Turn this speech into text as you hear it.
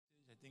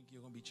think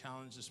you're going to be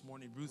challenged this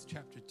morning. Ruth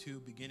chapter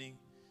 2, beginning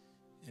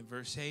in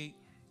verse 8.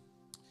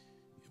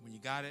 And when you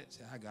got it,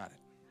 say, I got it.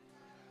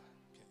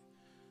 Okay.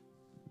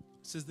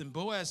 It says, then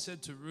Boaz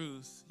said to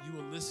Ruth, you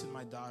will listen,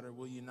 my daughter,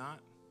 will you not?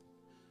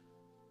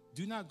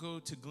 Do not go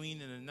to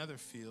glean in another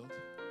field,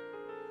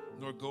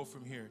 nor go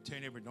from here. Tell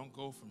your neighbor, don't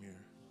go from here.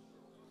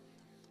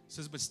 It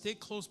says, but stay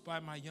close by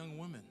my young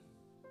women.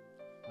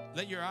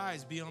 Let your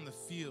eyes be on the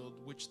field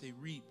which they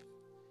reap,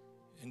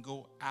 and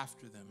go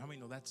after them. How many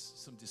know that's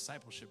some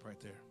discipleship right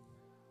there?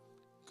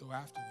 Go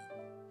after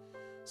them.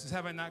 It says,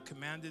 have I not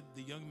commanded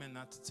the young men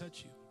not to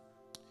touch you?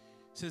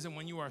 It says, and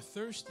when you are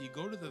thirsty,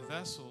 go to the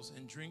vessels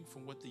and drink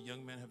from what the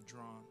young men have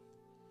drawn.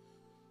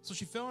 So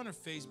she fell on her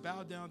face,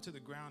 bowed down to the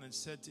ground, and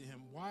said to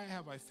him, why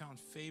have I found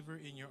favor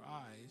in your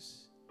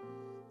eyes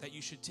that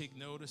you should take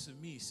notice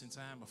of me, since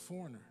I am a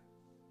foreigner?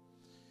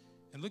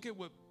 And look at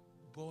what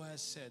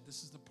Boaz said.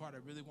 This is the part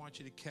I really want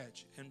you to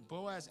catch. And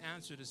Boaz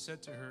answered and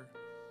said to her,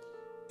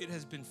 it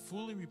has been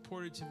fully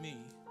reported to me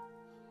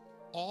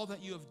all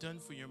that you have done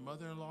for your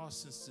mother-in-law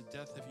since the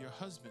death of your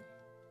husband,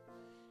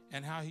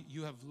 and how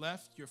you have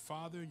left your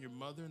father and your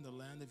mother in the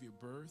land of your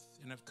birth,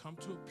 and have come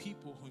to a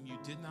people whom you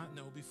did not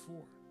know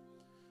before.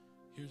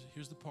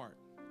 Here's the part.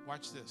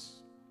 Watch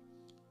this.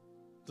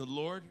 The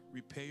Lord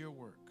repay your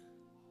work,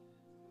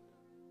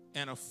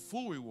 and a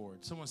full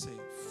reward. Someone say,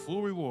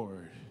 full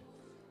reward.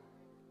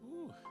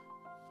 Ooh.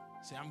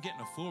 Say, I'm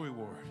getting a full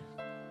reward.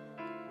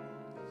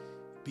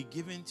 Be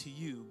given to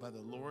you by the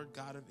Lord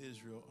God of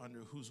Israel, under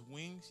whose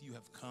wings you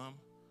have come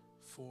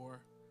for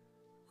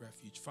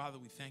refuge. Father,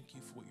 we thank you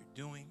for what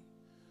you're doing.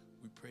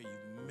 We pray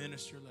you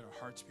minister. Let our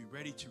hearts be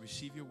ready to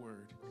receive your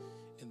word.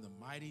 In the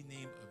mighty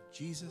name of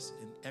Jesus.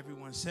 And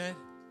everyone said,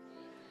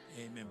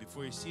 amen.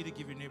 Before you're seated,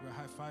 give your neighbor a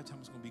high five. Tell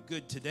him it's going to be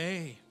good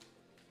today.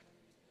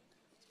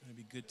 It's going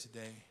to be good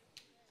today.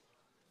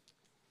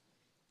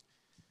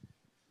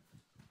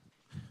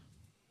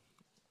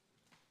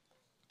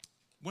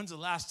 When's the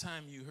last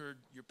time you heard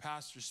your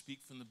pastor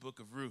speak from the book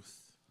of Ruth?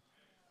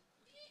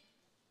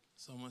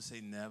 Someone say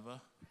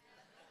never.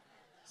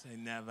 Say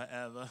never,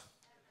 ever.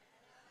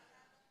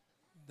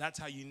 That's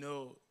how you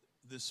know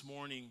this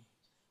morning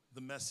the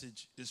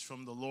message is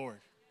from the Lord.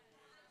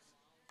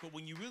 But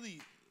when you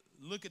really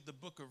look at the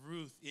book of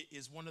Ruth, it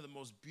is one of the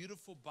most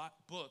beautiful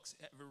books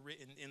ever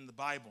written in the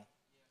Bible.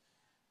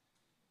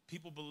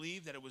 People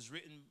believe that it was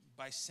written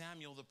by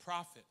Samuel the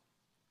prophet.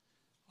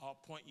 I'll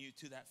point you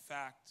to that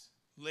fact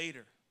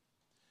later.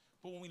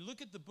 But when we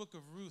look at the book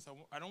of Ruth,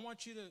 I don't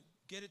want you to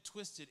get it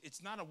twisted.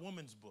 It's not a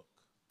woman's book.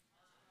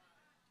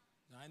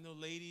 Now, I know,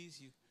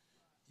 ladies,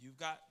 you've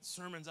got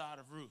sermons out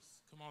of Ruth.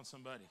 Come on,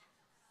 somebody.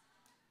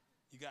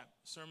 You got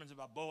sermons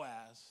about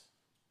Boaz.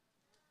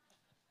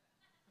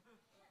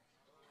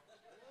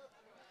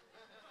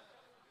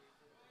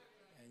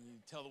 And you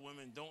tell the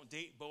women, don't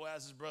date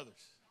Boaz's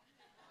brothers.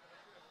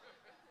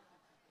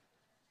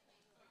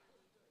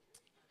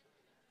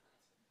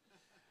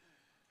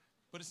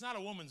 But it's not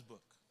a woman's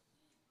book.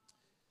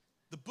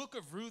 The book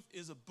of Ruth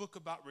is a book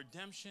about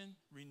redemption,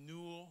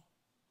 renewal,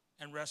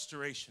 and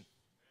restoration.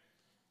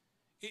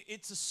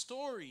 It's a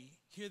story,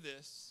 hear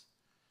this,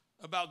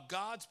 about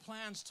God's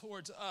plans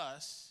towards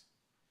us,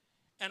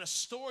 and a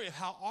story of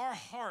how our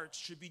hearts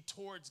should be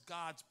towards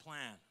God's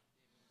plan.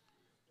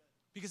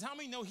 Because how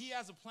many know he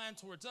has a plan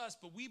towards us,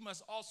 but we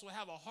must also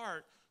have a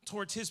heart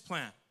towards his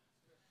plan.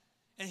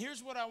 And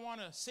here's what I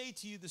want to say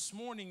to you this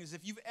morning is,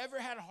 if you've ever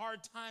had hard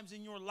times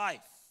in your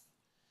life,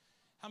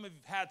 how many of you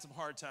have had some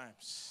hard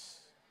times?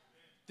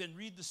 Then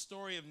read the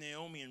story of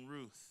Naomi and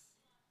Ruth.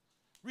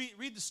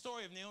 Read the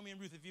story of Naomi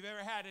and Ruth. If you've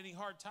ever had any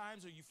hard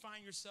times, or you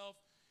find yourself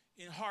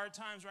in hard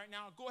times right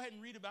now, go ahead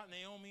and read about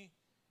Naomi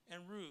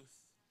and Ruth.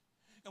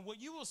 And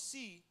what you will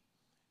see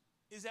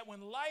is that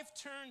when life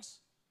turns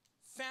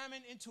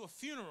famine into a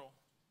funeral,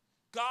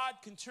 God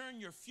can turn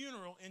your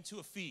funeral into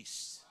a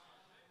feast.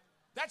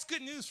 That's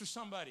good news for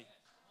somebody,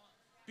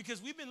 because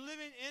we've been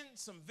living in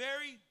some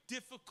very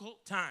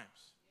difficult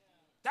times.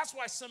 That's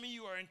why some of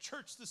you are in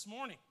church this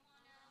morning.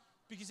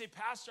 Because you say,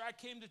 Pastor, I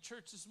came to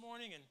church this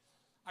morning, and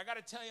I got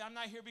to tell you, I'm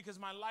not here because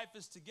my life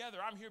is together.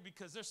 I'm here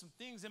because there's some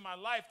things in my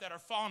life that are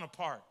falling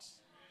apart.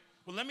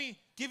 Well, let me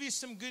give you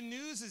some good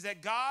news, is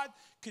that God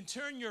can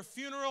turn your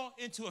funeral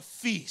into a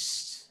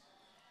feast.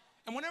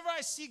 And whenever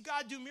I see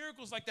God do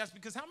miracles like that,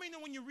 because how many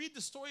know when you read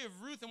the story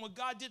of Ruth and what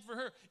God did for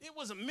her, it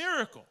was a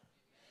miracle.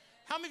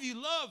 How many of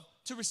you love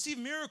to receive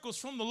miracles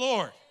from the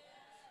Lord?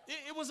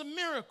 It was a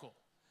miracle.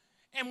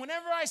 And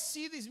whenever I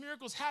see these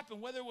miracles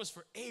happen, whether it was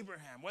for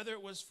Abraham, whether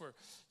it was for,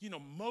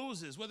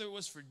 Moses, whether it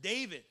was for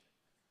David,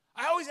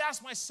 I always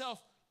ask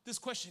myself this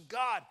question: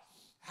 God,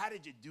 how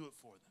did you do it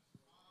for them?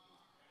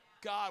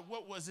 God,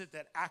 what was it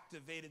that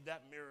activated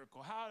that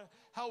miracle?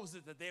 How was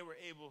it that they were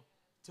able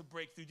to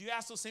break through? Do you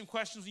ask those same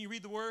questions when you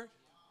read the word?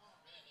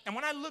 And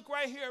when I look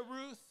right here at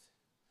Ruth,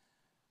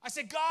 I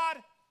say, God,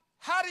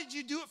 how did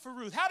you do it for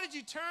Ruth? How did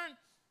you turn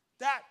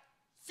that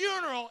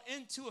funeral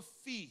into a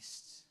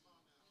feast?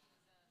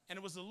 And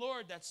it was the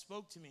Lord that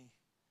spoke to me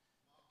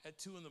at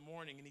 2 in the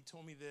morning, and he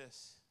told me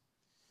this.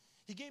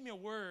 He gave me a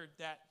word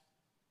that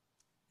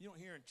you don't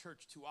hear in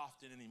church too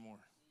often anymore.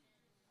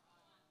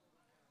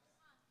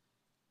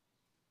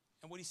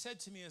 And what he said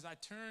to me is, I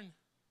turn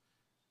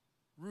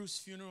Ruth's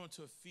funeral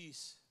into a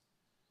feast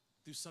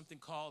through something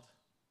called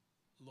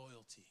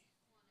loyalty.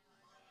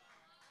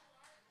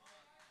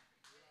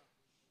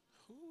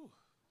 Ooh.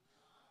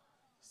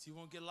 So you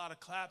won't get a lot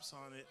of claps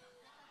on it.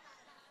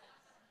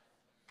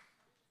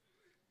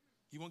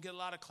 You won't get a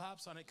lot of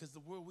claps on it because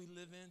the world we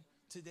live in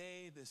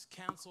today, this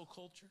cancel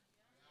culture.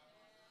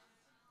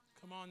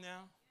 Come on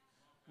now.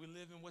 We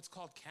live in what's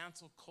called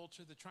cancel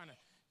culture. They're trying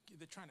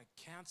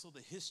to cancel the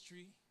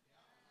history.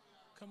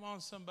 Come on,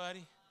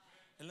 somebody.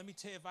 And let me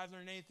tell you, if I've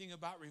learned anything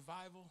about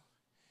revival,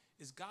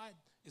 is God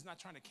is not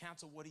trying to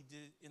cancel what he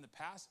did in the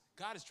past.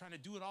 God is trying to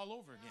do it all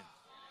over again.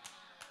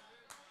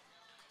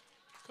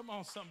 Come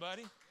on,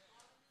 somebody.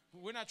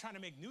 We're not trying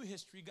to make new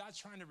history. God's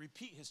trying to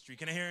repeat history.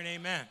 Can I hear an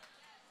amen?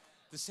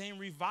 The same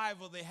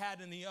revival they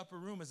had in the upper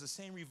room is the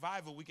same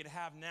revival we could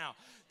have now.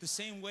 The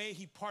same way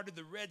he parted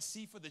the Red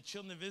Sea for the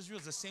children of Israel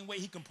is the same way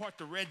he can part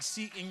the Red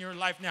Sea in your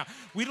life now.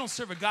 We don't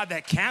serve a God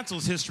that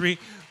cancels history.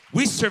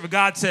 We serve a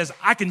God that says,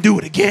 I can do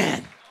it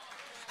again.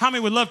 How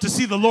many would love to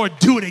see the Lord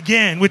do it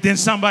again within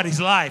somebody's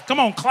life?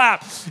 Come on,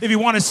 clap if you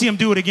want to see him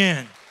do it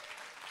again.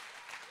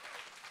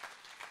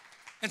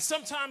 And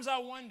sometimes I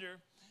wonder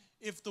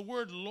if the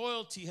word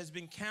loyalty has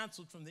been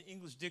canceled from the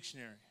English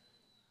dictionary.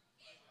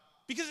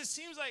 Because it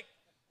seems like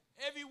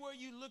everywhere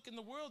you look in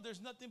the world,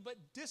 there's nothing but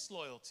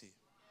disloyalty.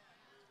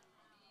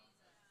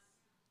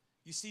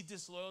 You see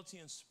disloyalty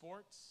in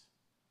sports.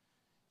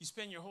 You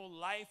spend your whole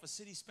life, a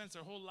city spends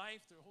their whole life,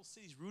 their whole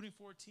city's rooting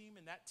for a team,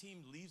 and that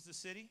team leaves the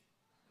city.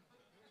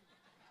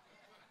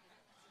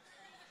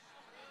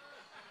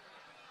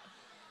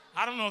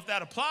 I don't know if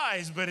that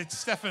applies, but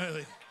it's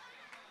definitely.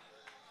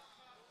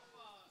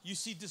 You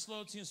see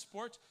disloyalty in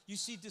sports. You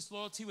see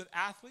disloyalty with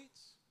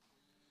athletes.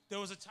 There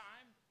was a time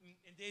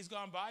in days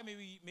gone by,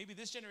 maybe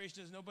this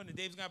generation doesn't know, but in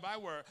days gone by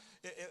where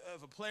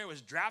if a player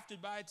was drafted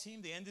by a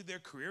team, they ended their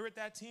career at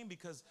that team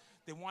because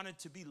they wanted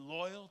to be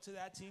loyal to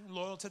that team,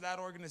 loyal to that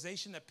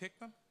organization that picked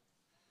them.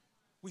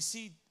 We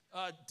see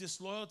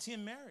disloyalty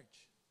in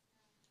marriage.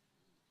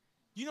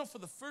 You know, for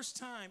the first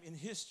time in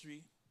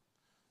history,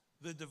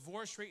 the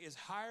divorce rate is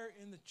higher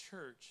in the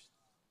church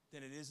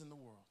than it is in the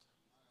world.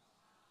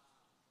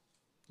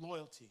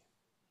 Loyalty.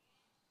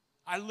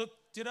 I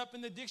looked it up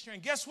in the dictionary,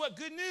 and guess what?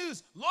 Good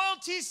news.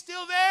 Loyalty's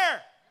still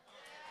there.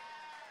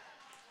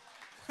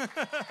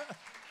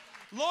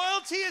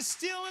 Loyalty is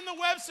still in the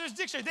Webster's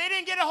dictionary. They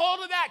didn't get a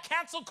hold of that.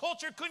 Cancel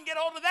culture couldn't get a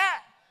hold of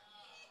that.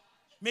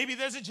 Maybe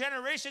there's a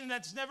generation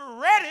that's never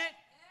read it.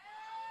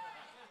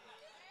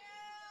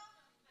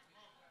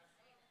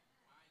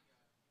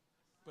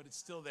 But it's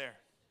still there.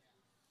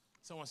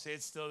 Someone say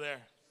it's still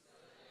there.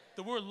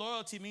 The word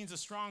loyalty means a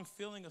strong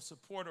feeling of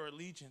support or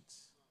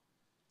allegiance.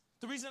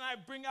 The reason I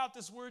bring out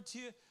this word to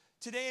you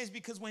today is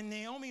because when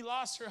Naomi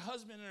lost her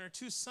husband and her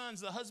two sons,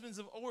 the husbands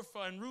of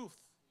Orpah and Ruth,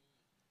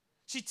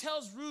 she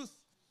tells Ruth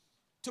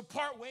to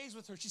part ways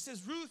with her. She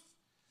says, Ruth,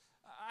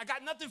 I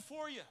got nothing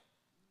for you.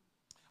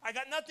 I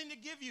got nothing to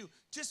give you.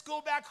 Just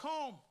go back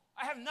home.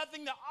 I have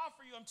nothing to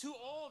offer you. I'm too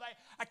old.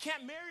 I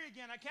can't marry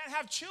again. I can't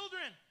have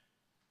children.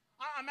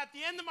 I'm at the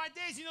end of my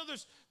days. You know,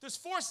 there's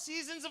 4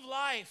 seasons of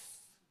life.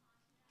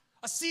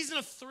 A season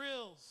of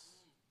thrills.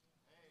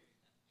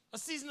 A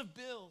season of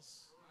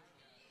bills.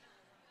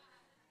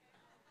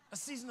 A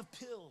season of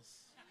pills.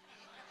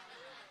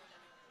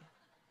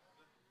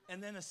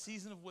 And then a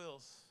season of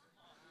wills.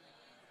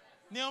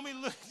 Naomi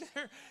looked at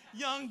her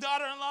young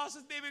daughter-in-law and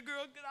says, baby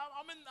girl,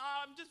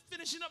 I'm just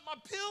finishing up my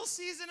pill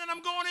season and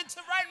I'm going into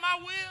right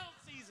my will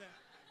season.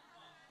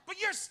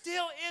 But you're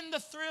still in the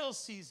thrill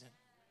season.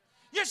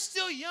 You're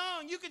still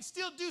young. You can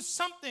still do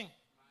something.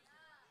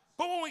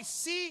 But what we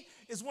see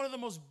is one of the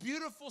most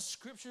beautiful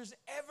scriptures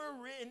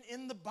ever written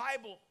in the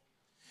Bible.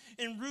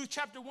 In Ruth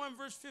chapter 1,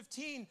 verse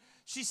 15,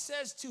 she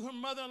says to her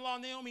mother-in-law,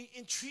 Naomi,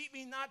 entreat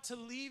me not to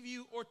leave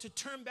you or to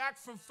turn back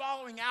from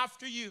following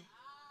after you.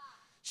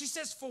 She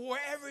says, for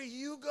wherever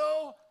you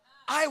go,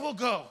 I will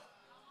go.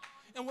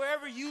 And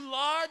wherever you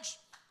lodge,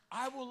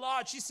 I will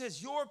lodge. She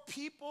says, your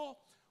people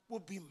will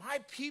be my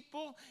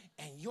people,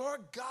 and your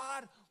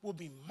God will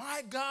be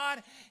my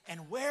God.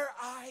 And where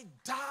I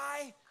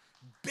die,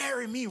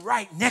 bury me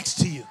right next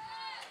to you.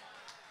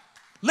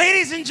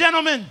 Ladies and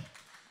gentlemen,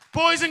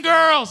 boys and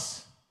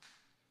girls,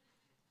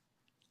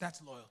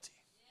 that's loyalty.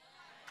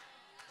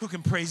 Who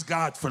can praise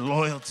God for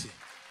loyalty?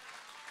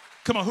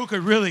 Come on, who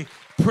could really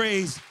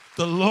praise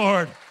the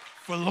Lord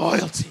for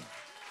loyalty?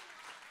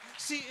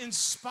 See, in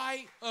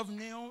spite of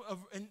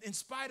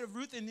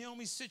Ruth and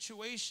Naomi's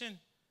situation,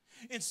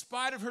 in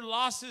spite of her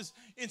losses,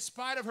 in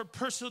spite of her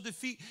personal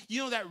defeat,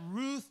 you know that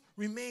Ruth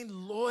remained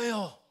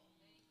loyal.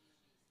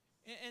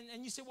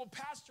 And you say, well,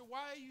 Pastor,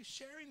 why are you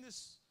sharing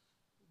this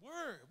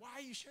word? Why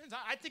are you sharing this?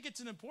 I think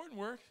it's an important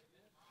word.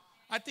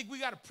 I think we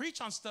got to preach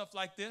on stuff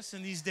like this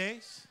in these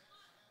days.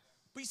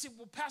 But you say,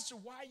 well, Pastor,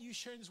 why are you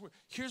sharing this word?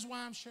 Here's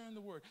why I'm sharing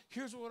the word.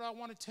 Here's what I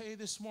want to tell you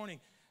this morning.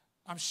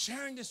 I'm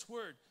sharing this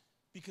word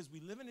Because we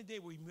live in a day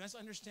where we must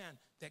understand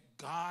that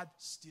God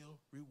still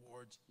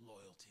rewards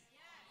loyalty.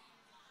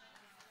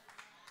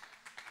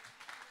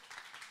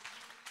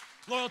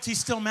 Loyalty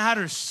still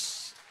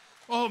matters.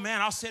 Oh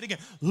man, I'll say it again.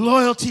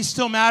 Loyalty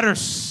still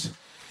matters.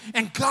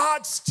 And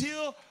God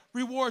still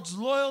rewards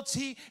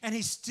loyalty, and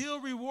he still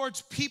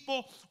rewards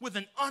people with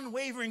an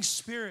unwavering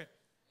spirit.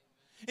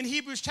 In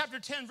Hebrews chapter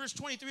 10, verse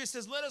 23, it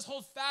says, let us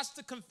hold fast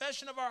the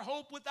confession of our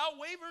hope without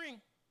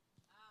wavering.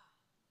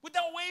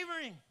 Without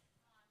wavering.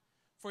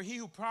 For he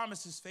who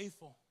promised is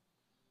faithful.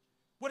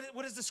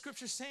 What is the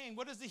scripture saying?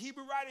 What is the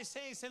Hebrew writer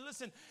saying? He said,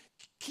 listen,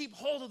 keep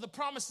hold of the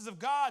promises of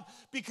God,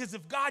 because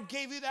if God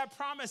gave you that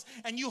promise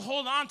and you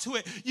hold on to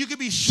it, you can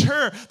be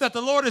sure that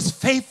the Lord is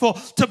faithful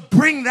to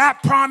bring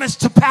that promise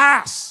to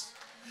pass.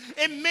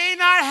 It may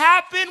not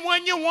happen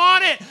when you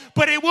want it,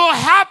 but it will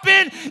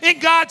happen in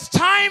God's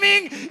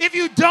timing if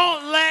you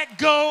don't let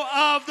go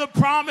of the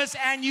promise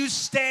and you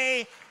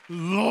stay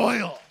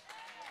loyal.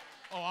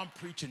 Oh, I'm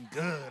preaching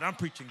good. I'm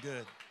preaching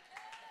good.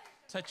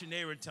 Touch your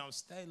neighbor and tell him,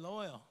 stay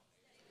loyal.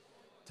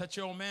 Touch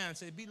your old man and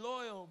say, be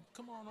loyal.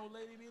 Come on, old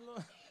lady, be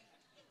loyal.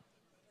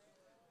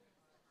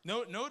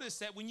 Notice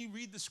that when you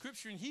read the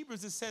scripture in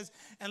Hebrews, it says,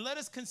 and let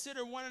us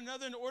consider one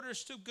another in order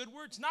to good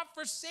works, not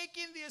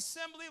forsaking the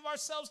assembly of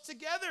ourselves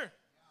together.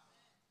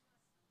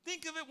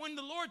 Think of it when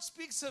the Lord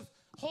speaks of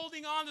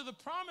holding on to the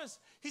promise.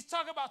 He's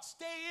talking about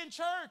stay in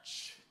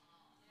church.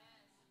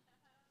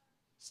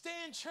 Stay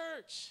in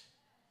church.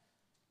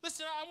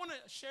 Listen, I want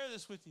to share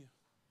this with you.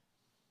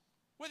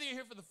 Whether you're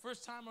here for the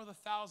first time or the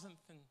 1,000th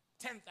and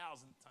 10,000th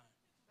time.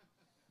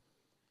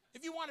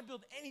 If you want to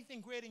build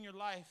anything great in your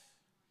life,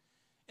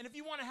 and if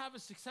you want to have a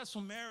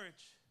successful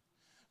marriage,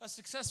 a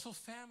successful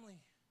family,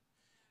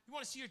 you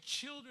want to see your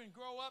children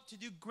grow up to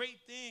do great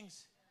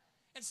things,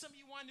 and some of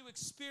you want to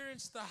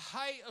experience the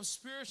height of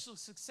spiritual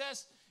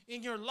success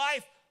in your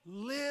life,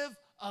 live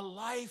a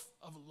life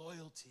of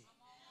loyalty.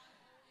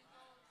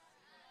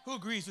 Who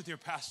agrees with your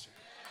pastor?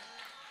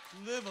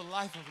 Live a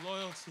life of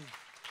loyalty.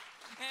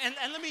 And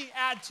let me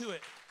add to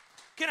it.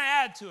 Can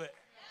I add to it?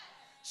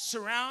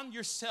 Surround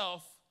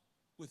yourself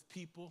with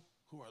people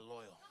who are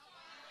loyal.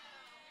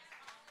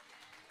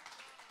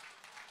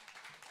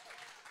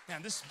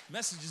 Man, this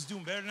message is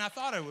doing better than I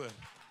thought it would.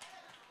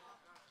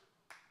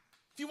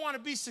 If you want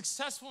to be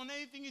successful in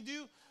anything you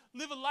do,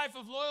 live a life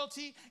of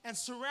loyalty and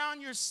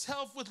surround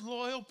yourself with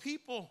loyal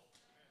people.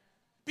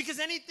 Because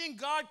anything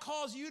God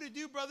calls you to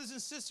do, brothers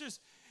and sisters,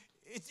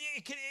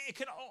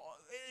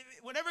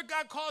 whatever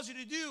God calls you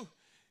to do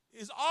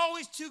is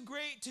always too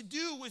great to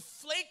do with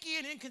flaky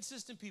and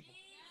inconsistent people.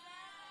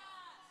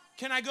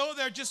 Can I go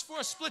there just for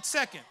a split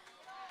second?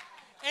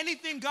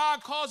 Anything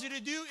God calls you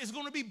to do is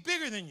going to be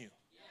bigger than you.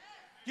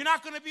 You're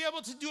not going to be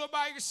able to do it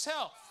by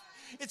yourself.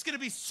 It's going to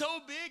be so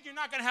big, you're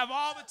not going to have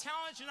all the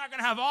talents, you're not going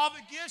to have all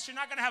the gifts, you're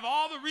not going to have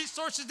all the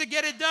resources to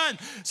get it done.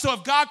 So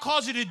if God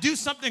calls you to do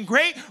something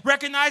great,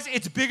 recognize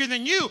it's bigger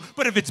than you.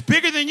 But if it's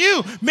bigger than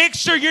you, make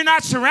sure you're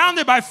not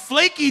surrounded by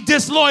flaky,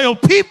 disloyal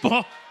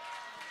people.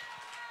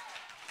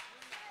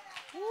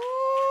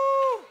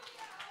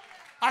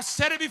 I've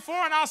said it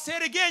before and I'll say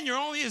it again. You're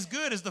only as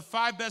good as the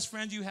 5 best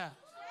friends you have.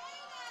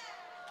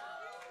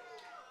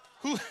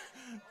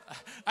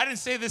 I didn't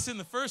say this in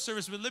the first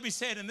service, but let me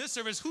say it in this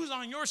service. Who's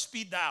on your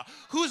speed dial?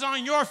 Who's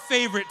on your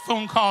favorite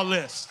phone call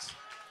list?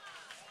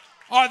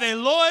 Are they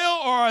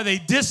loyal or are they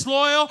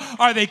disloyal?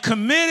 Are they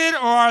committed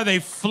or are they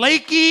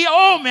flaky?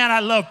 Oh, man,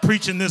 I love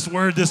preaching this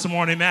word this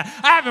morning, man.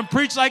 I haven't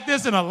preached like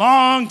this in a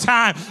long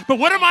time. But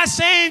what am I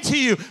saying to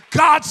you?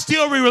 God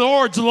still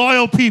rewards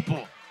loyal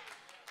people.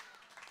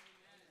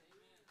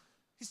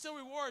 He still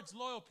rewards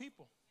loyal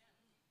people.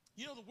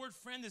 You know the word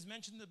friend is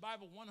mentioned in the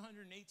Bible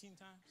 118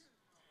 times.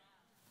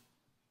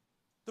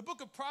 The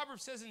book of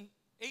Proverbs says in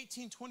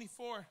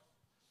 18:24,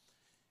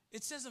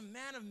 it says a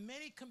man of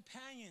many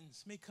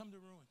companions may come to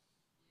ruin.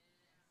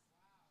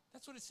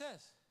 That's what it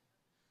says.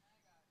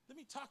 Let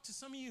me talk to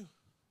some of you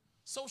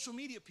social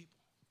media people.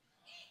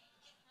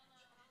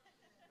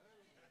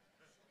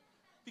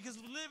 Because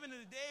we live in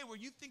a day where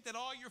you think that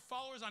all your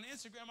followers on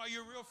Instagram are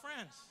your real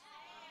friends.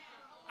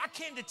 I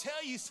came to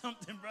tell you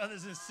something,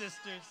 brothers and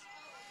sisters.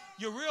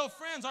 Your real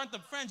friends aren't the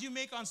friends you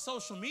make on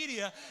social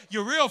media.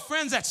 Your real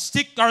friends that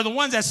stick are the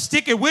ones that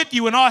stick it with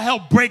you when all hell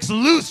breaks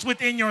loose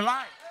within your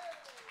life.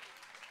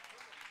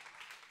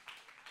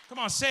 Come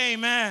on, say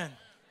amen.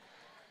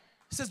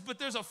 It says, but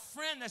there's a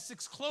friend that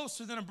sticks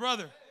closer than a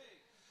brother.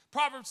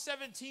 Proverbs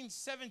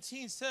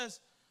 17:17 says,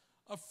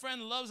 a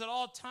friend loves at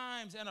all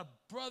times, and a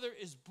brother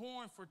is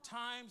born for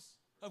times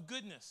of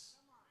goodness.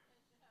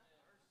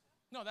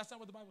 No, that's not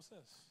what the Bible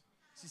says.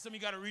 See, some of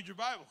you got to read your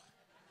Bible.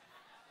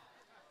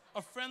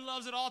 A friend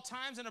loves at all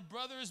times, and a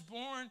brother is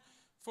born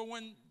for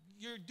when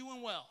you're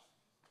doing well.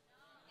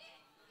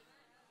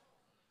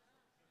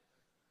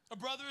 A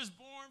brother is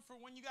born for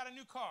when you got a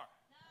new car.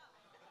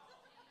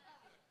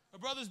 A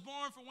brother's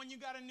born for when you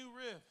got a new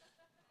rib.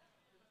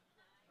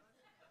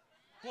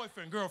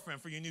 Boyfriend,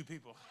 girlfriend for you new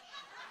people.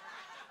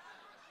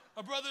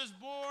 A brother is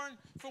born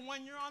for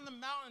when you're on the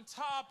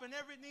mountaintop and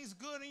everything's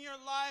good in your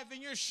life and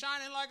you're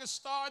shining like a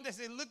star. And they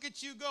say, look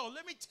at you go.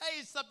 Let me tell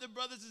you something,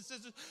 brothers and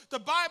sisters. The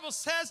Bible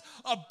says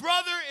a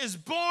brother is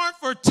born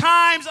for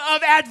times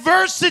of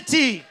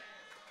adversity.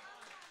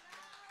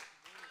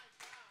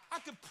 I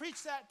could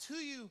preach that to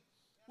you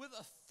with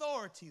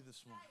authority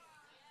this morning.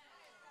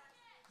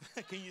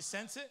 Can you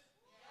sense it?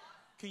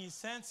 Can you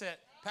sense it?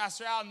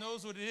 Pastor Al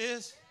knows what it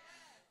is.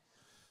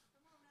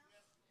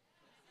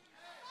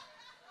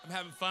 I'm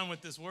having fun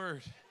with this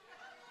word.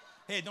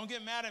 Hey, don't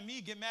get mad at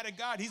me. Get mad at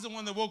God. He's the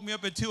one that woke me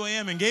up at 2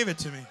 a.m. and gave it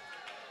to me.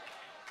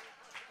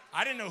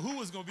 I didn't know who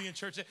was going to be in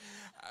church.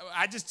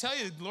 I just tell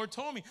you, the Lord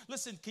told me,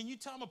 listen, can you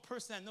tell I'm a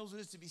person that knows what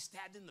it is to be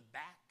stabbed in the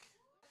back?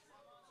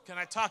 Can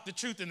I talk the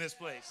truth in this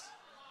place?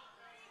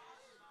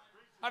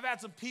 I've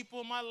had some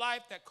people in my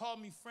life that called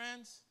me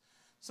friends.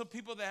 Some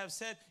people that have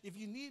said, if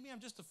you need me, I'm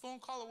just a phone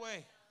call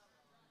away.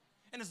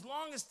 And as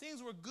long as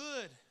things were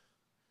good,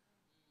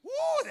 woo,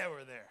 they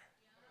were there.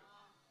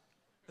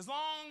 As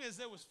long as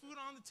there was food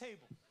on the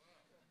table,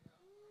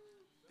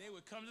 they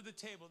would come to the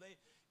table. They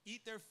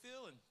eat their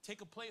fill and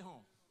take a plate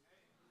home.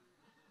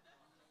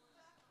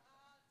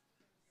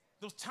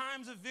 Those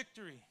times of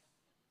victory.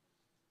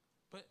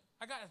 But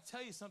I got to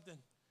tell you something.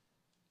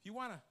 If you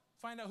want to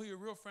find out who your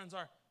real friends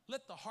are,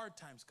 let the hard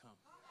times come.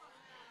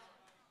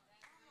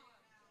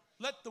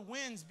 Let the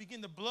winds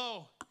begin to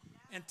blow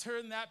and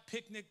turn that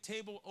picnic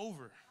table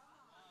over.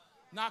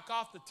 Knock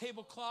off the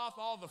tablecloth.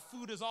 All the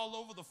food is all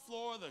over the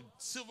floor. The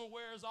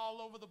silverware is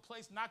all over the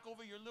place. Knock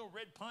over your little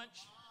red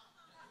punch.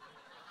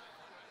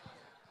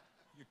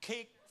 Your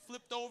cake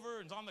flipped over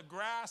and is on the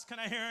grass. Can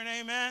I hear an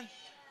amen?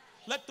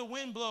 Let the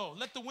wind blow.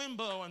 Let the wind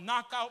blow and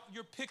knock out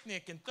your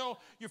picnic and throw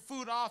your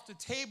food off the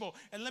table.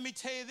 And let me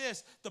tell you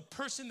this, the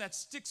person that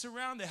sticks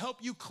around to help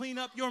you clean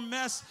up your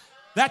mess,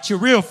 that's your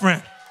real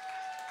friend.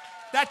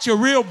 That's your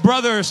real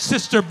brother or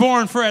sister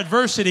born for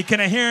adversity. Can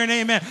I hear an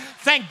amen?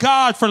 Thank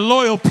God for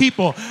loyal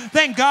people.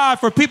 Thank God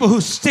for people who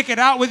stick it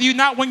out with you,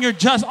 not when you're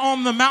just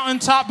on the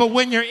mountaintop, but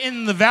when you're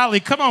in the valley.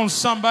 Come on,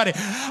 somebody.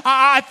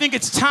 I think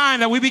it's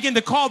time that we begin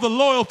to call the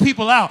loyal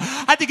people out.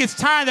 I think it's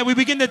time that we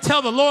begin to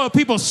tell the loyal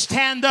people,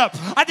 stand up.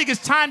 I think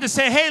it's time to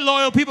say, hey,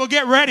 loyal people,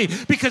 get ready,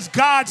 because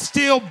God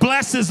still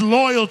blesses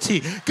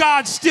loyalty.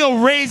 God still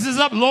raises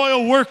up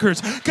loyal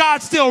workers.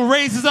 God still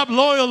raises up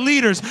loyal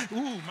leaders.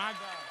 Ooh, my God.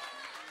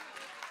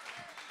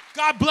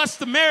 God bless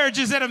the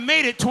marriages that have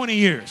made it 20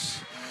 years.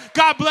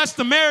 God bless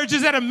the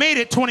marriages that have made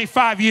it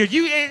 25 years.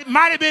 It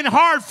might have been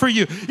hard for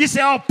you. You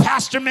say, oh,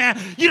 pastor, man,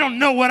 you don't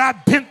know what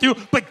I've been through.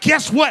 But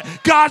guess what?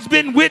 God's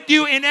been with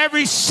you in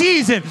every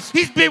season.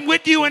 He's been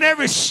with you in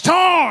every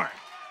storm.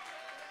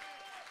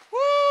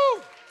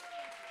 Woo!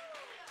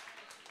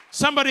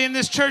 Somebody in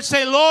this church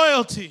say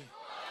loyalty.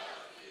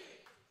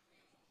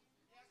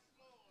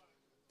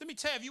 Let me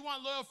tell you, if you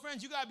want loyal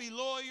friends, you got to be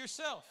loyal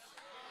yourself.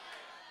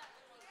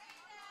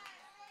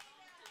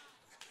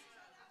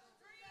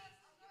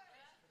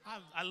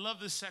 I love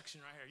this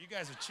section right here. You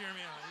guys are cheering me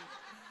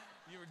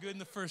on. You were good in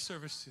the first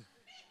service too.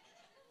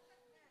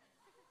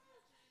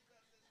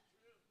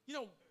 You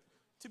know,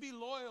 to be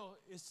loyal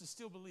is to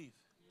still believe.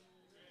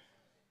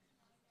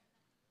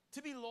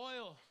 To be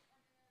loyal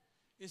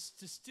is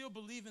to still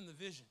believe in the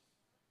vision.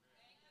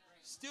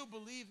 Still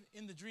believe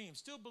in the dream.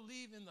 Still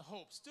believe in the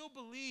hope. Still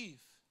believe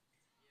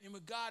in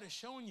what God has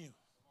shown you.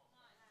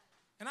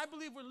 And I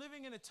believe we're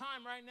living in a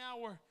time right now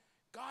where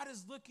God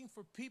is looking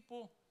for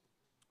people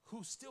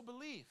who still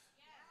believe.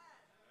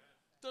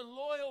 They're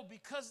loyal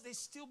because they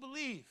still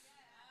believe.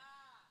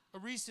 A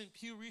recent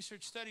Pew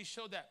Research study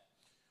showed that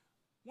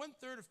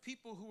 1/3 of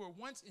people who were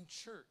once in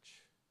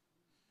church,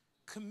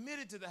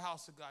 committed to the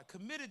house of God,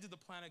 committed to the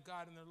plan of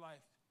God in their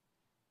life,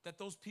 that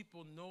those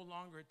people no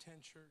longer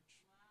attend church.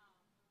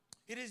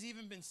 It has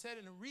even been said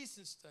in a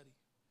recent study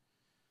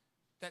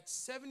that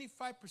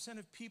 75%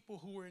 of people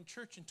who were in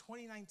church in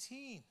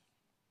 2019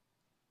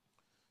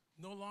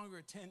 no longer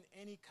attend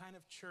any kind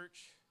of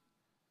church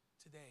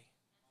today.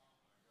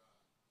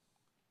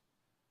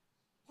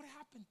 What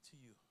happened to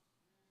you?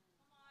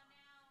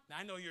 Now,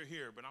 I know you're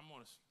here, but I'm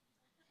going to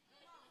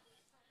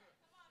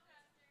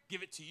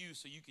give it to you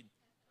so you can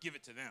give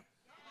it to them.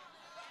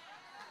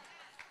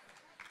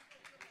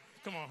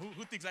 Come on,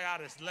 who thinks I ought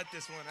to let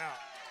this one out?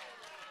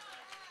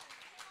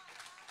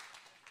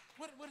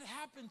 What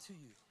happened to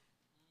you?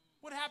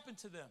 What happened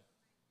to them?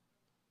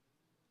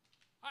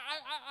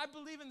 I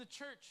believe in the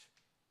church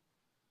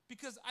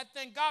because I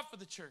thank God for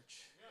the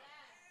church.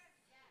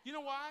 You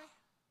know why?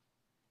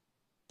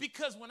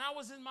 Because when I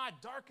was in my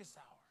darkest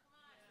hour,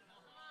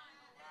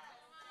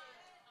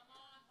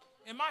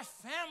 and my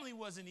family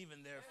wasn't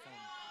even there for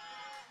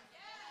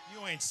me.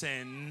 You ain't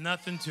saying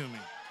nothing to me.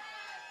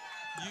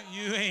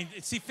 You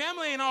ain't. See,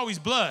 family ain't always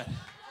blood.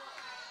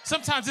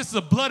 Sometimes it's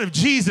the blood of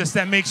Jesus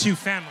that makes you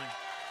family.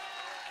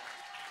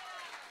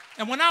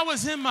 And when I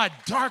was in my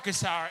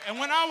darkest hour, and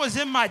when I was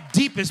in my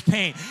deepest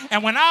pain,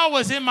 and when I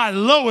was in my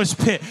lowest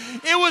pit,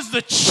 it was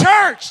the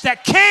church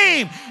that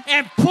came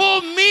and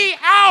pulled me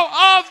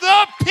out of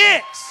the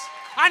pits.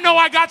 I know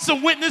I got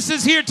some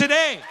witnesses here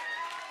today.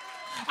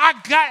 I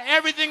got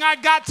everything I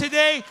got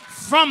today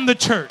from the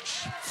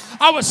church.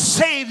 I was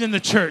saved in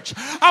the church.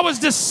 I was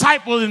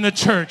discipled in the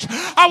church.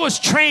 I was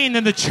trained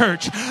in the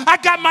church. I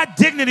got my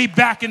dignity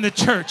back in the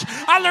church.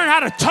 I learned how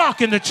to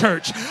talk in the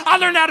church. I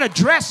learned how to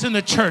dress in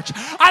the church.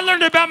 I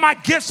learned about my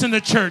gifts in the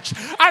church.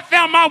 I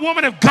found my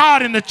woman of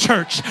God in the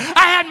church.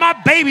 I had my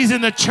babies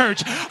in the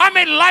church. I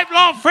made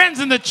lifelong friends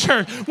in the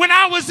church. When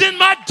I was in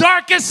my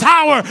darkest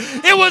hour,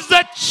 it was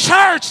the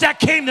church that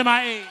came to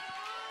my aid.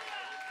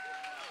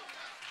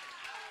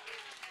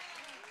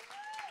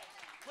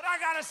 But I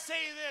gotta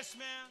say this,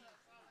 man.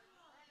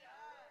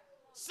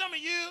 Some of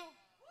you,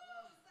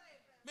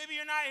 maybe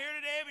you're not here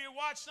today, but you're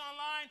watching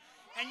online,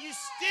 and you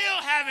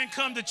still haven't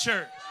come to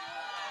church.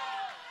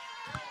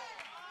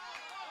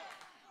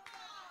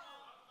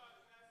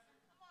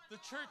 The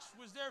church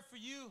was there for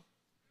you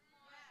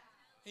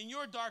in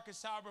your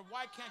darkest hour, but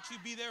why can't you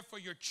be there for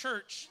your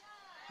church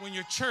when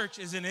your church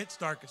is in its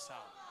darkest hour?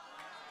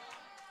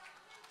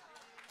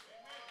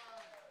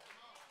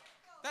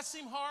 That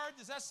seem hard?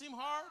 Does that seem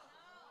hard?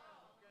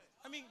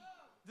 I mean,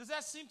 does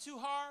that seem too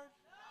hard?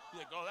 You're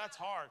like, oh, that's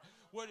hard.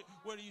 What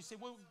do you say?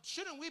 Well,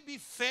 shouldn't we be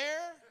fair?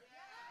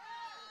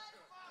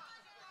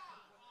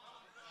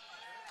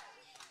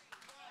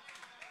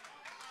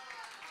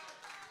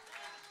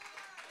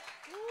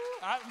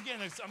 I'm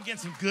getting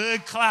some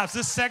good claps.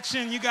 This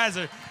section, you guys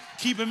are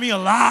keeping me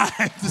alive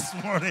this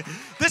morning.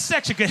 This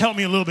section could help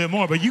me a little bit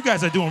more, but you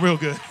guys are doing real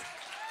good.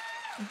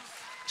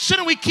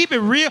 Shouldn't we keep it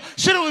real?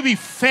 Shouldn't we be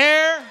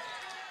fair?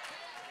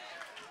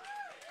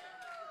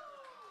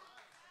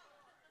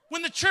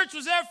 When the church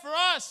was there for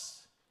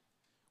us,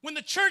 when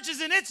the church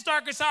is in its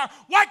darkest hour,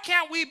 why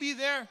can't we be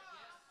there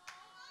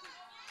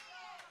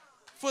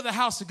for the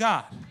house of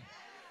God?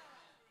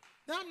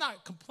 Now, I'm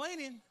not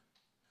complaining.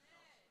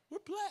 We're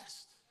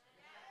blessed.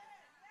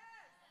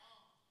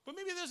 But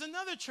maybe there's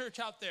another church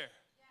out there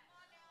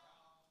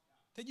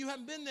that you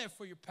haven't been there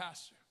for your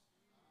pastor.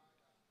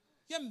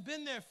 You haven't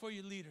been there for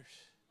your leaders.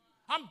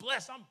 I'm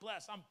blessed.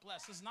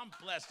 Listen, I'm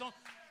blessed.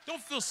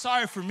 Don't feel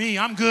sorry for me.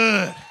 I'm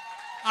good.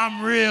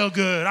 I'm real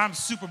good. I'm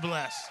super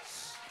blessed.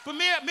 But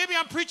maybe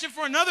I'm preaching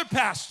for another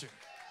pastor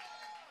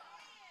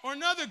or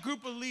another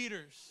group of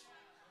leaders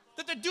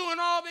that they're doing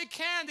all they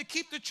can to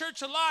keep the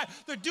church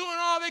alive. They're doing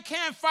all they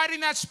can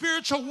fighting that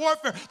spiritual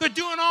warfare. They're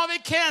doing all they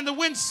can to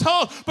win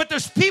souls. But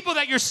there's people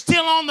that you're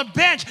still on the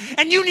bench,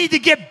 and you need to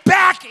get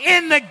back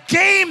in the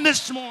game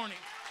this morning.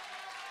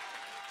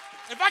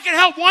 If I can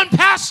help one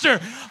pastor,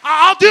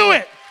 I'll do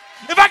it.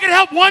 If I can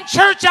help one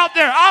church out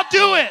there, I'll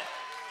do it.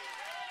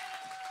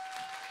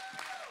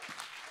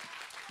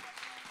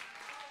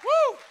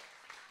 Woo!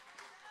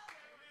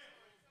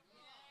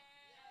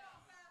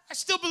 I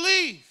still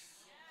believe.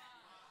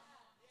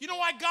 You know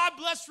why God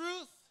blessed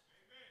Ruth?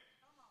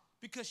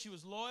 Because she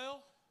was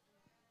loyal,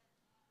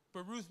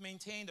 but Ruth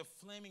maintained a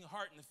flaming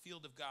heart in the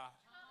field of God.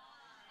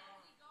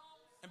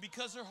 And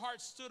because her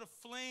heart stood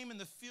aflame in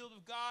the field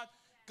of God,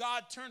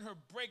 God turned her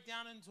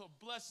breakdown into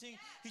a blessing.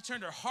 He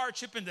turned her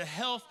hardship into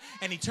health,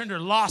 and he turned her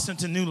loss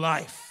into new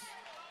life.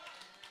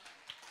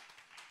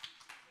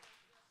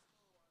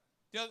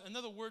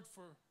 Another word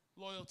for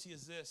loyalty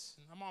is this,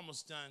 and I'm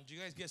almost done. Did you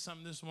guys get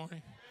something this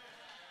morning?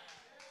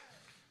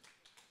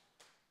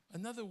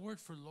 Another word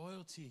for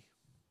loyalty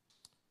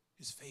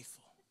is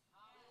faithful.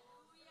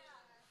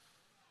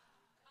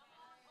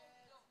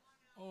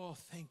 Oh,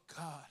 thank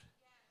God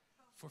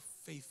for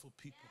faithful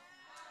people.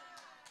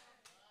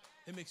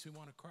 It makes me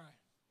want to cry.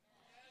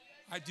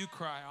 I do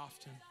cry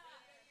often.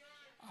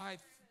 I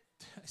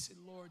say,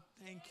 Lord,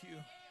 thank you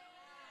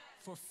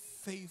for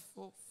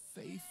faithful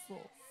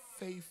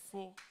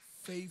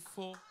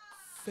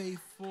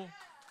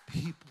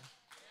people.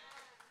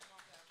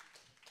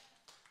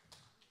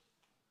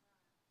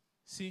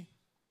 See,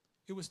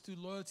 it was through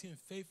loyalty and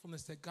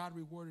faithfulness that God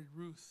rewarded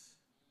Ruth.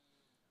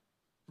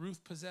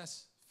 Ruth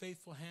possessed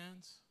faithful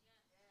hands.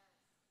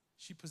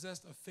 She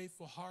possessed a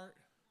faithful heart.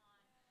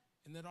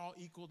 And that all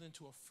equaled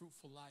into a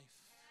fruitful life.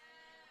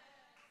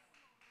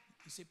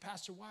 You say,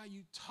 Pastor, why are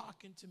you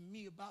talking to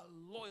me about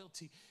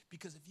loyalty?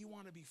 Because if you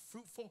want to be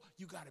fruitful,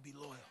 you got to be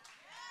loyal.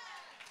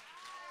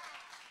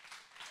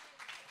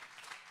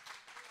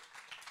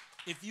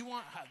 If you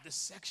want this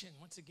section,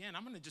 once again,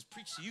 I'm going to just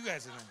preach to you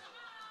guys again.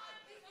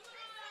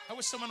 I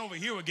wish someone over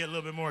here would get a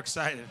little bit more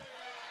excited.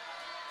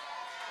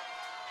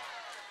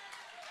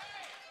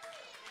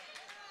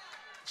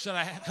 Should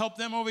I help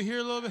them over here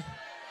a little bit?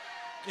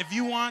 If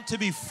you want to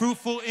be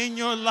fruitful in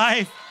your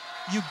life,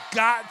 you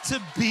got to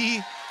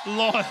be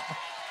loyal.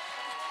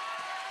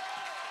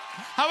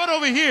 How about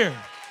over here?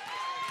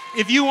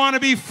 If you want to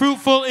be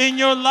fruitful in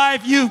your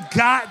life, you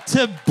got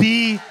to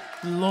be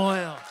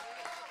loyal.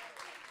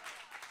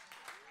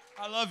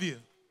 I love you.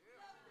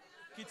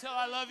 Can you tell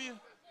I love you?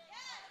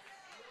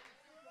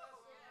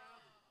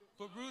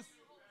 But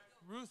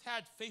Ruth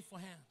had faithful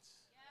hands.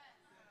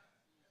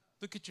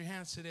 Look at your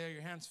hands today. Are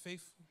your hands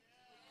faithful?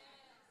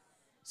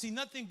 See,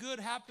 nothing good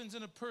happens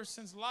in a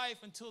person's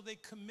life until they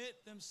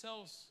commit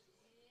themselves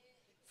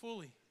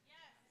fully.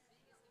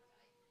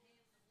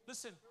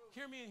 Listen,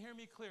 hear me and hear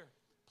me clear.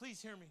 Please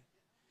hear me.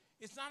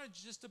 It's not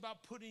just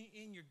about putting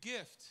in your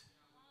gift.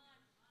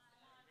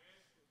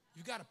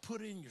 You got to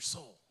put in your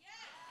soul.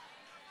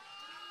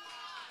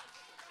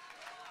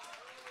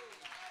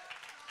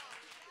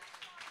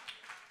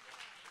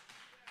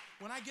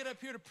 When I get up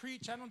here to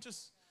preach, I don't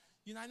just,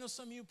 I know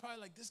some of you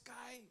probably like, this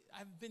guy,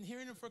 I've been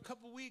hearing him for a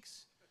couple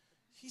weeks.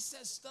 He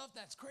says stuff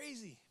that's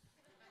crazy.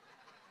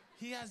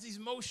 He has these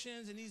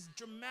motions, and he's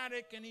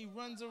dramatic, and he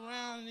runs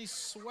around, and he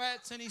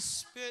sweats, and he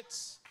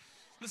spits.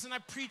 Listen, I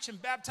preach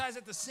and baptize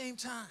at the same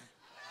time.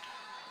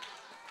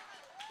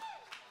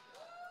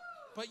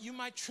 But you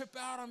might trip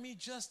out on me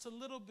just a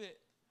little bit.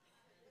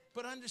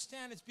 But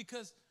understand, it's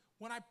because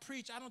when I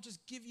preach, I don't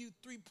just give you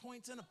 3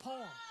 points in a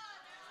poem.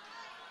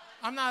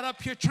 I'm not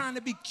up here trying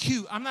to be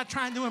cute. I'm not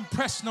trying to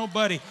impress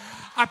nobody.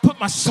 I put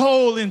my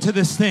soul into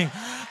this thing.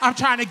 I'm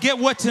trying to get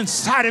what's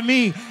inside of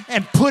me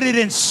and put it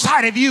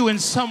inside of you in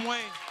some way.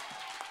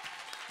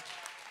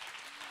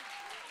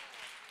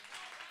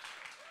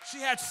 She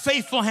had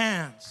faithful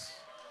hands.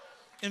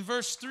 In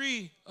verse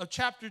 3 of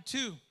chapter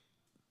 2,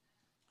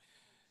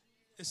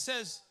 it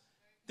says,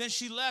 then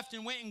she left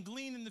and went and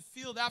gleaned in the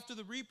field after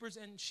the reapers,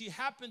 and she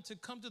happened to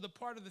come to the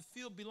part of the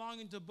field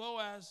belonging to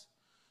Boaz,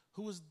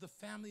 who was the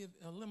family of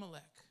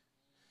Elimelech.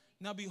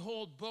 Now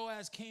behold,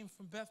 Boaz came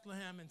from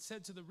Bethlehem and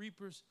said to the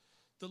reapers,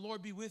 the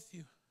Lord be with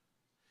you.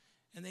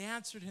 And they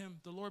answered him,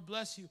 the Lord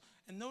bless you.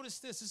 And notice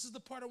this. This is the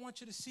part I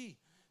want you to see.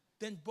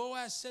 Then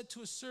Boaz said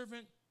to a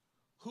servant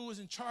who was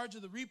in charge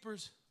of the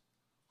reapers,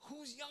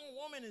 whose young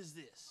woman is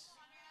this?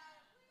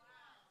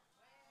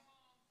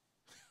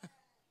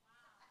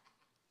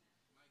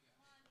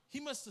 He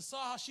must have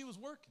saw how she was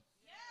working.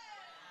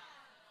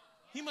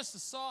 He must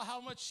have saw how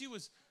much she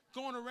was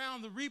going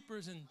around the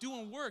reapers and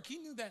doing work. He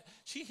knew that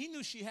he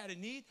knew she had a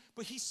need,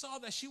 but he saw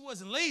that she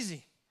wasn't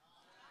lazy.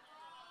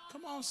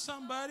 Come on,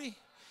 somebody.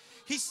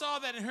 He saw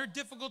that in her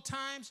difficult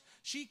times,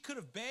 she could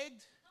have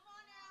begged.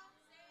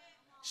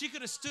 She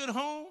could have stood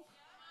home,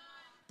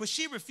 but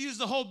she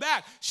refused to hold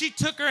back. She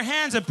took her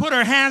hands and put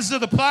her hands to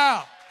the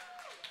plow.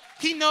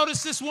 He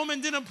noticed this woman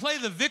didn't play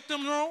the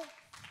victim role.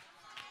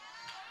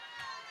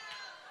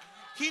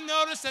 He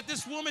noticed that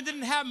this woman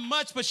didn't have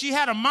much, but she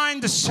had a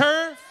mind to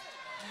serve.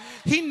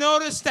 He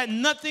noticed that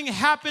nothing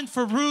happened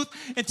for Ruth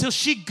until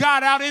she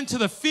got out into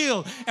the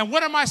field. And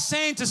what am I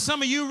saying to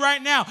some of you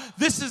right now?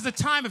 This is the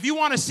time. If you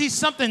want to see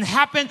something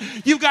happen,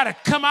 you got to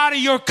come out of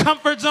your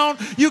comfort zone.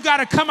 You got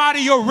to come out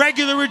of your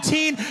regular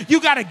routine.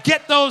 You got to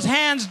get those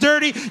hands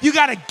dirty. You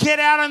got to get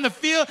out in the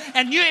field.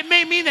 And it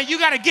may mean that you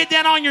got to get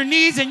down on your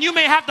knees, and you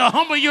may have to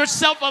humble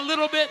yourself a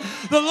little bit.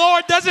 The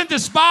Lord doesn't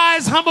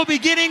despise humble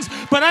beginnings,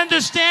 but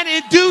understand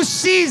in due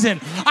season.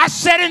 I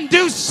said in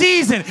due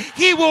season,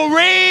 he will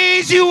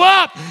raise you up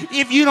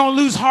if you don't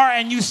lose heart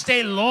and you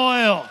stay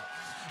loyal.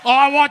 Oh,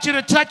 I want you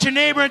to touch your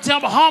neighbor and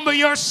tell them, humble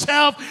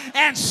yourself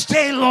and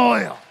stay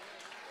loyal.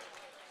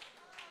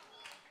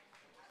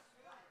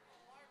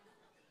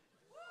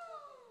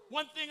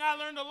 One thing I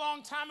learned a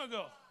long time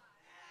ago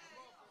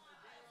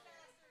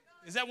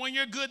is that when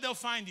you're good, they'll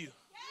find you.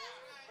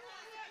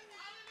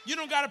 You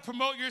don't got to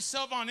promote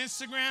yourself on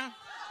Instagram.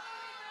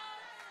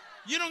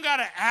 You don't got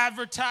to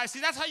advertise.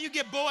 See, that's how you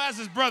get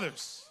Boaz's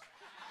brothers.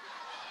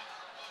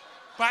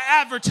 By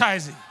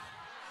advertising.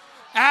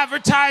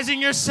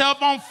 Advertising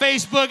yourself on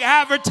Facebook.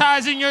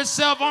 Advertising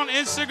yourself on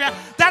Instagram.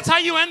 That's how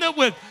you end up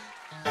with,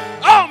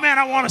 oh man,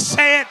 I want to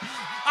say it.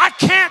 I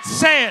can't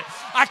say it.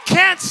 I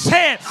can't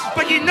say it.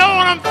 But you know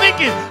what I'm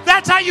thinking?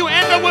 That's how you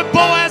end up with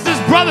Boaz's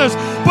brothers.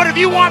 But if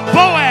you want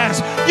Boaz,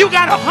 you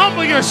got to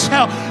humble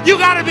yourself. You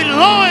got to be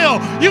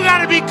loyal. You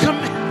got to be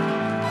committed.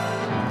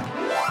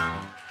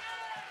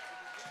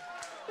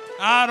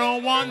 I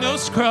don't want no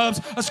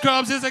scrubs. A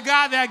scrubs is a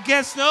guy that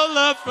gets no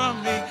love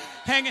from me.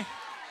 Hanging.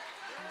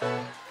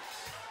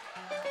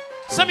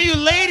 Some of you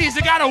ladies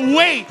that got to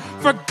wait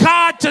for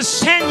God to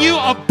send you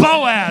a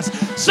Boaz.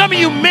 Some of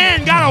you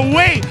men got to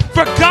wait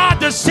for God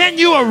to send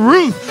you a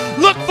Ruth.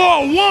 Look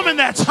for a woman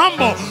that's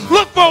humble.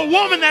 Look for a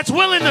woman that's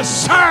willing to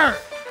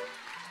serve.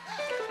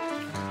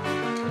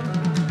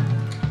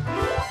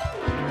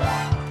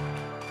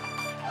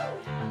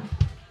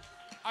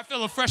 I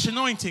feel a fresh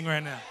anointing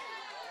right now.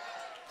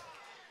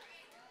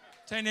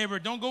 Tell your neighbor,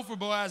 don't go for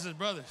Boaz's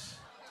brothers.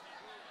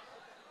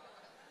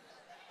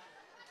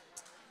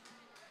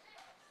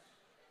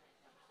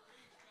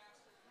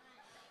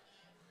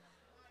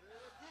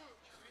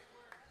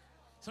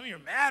 Some of you are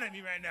mad at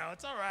me right now.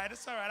 It's all right.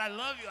 It's all right. I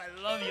love you.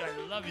 I love you.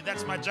 I love you.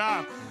 That's my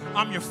job.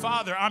 I'm your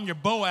father. I'm your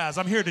Boaz.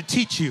 I'm here to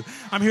teach you.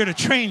 I'm here to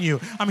train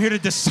you. I'm here to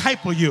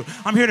disciple you.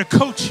 I'm here to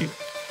coach you.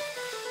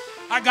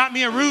 I got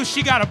me a Ruth.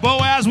 She got a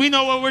Boaz. We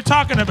know what we're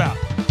talking about.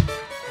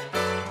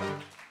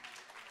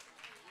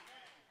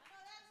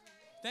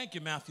 Thank you,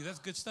 Matthew. That's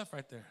good stuff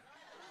right there.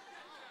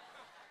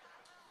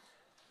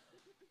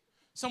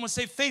 Someone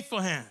say faithful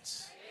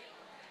hands.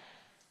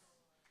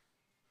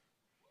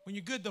 When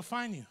you're good, they'll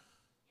find you.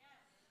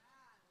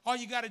 All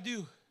you got to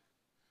do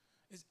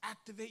is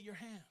activate your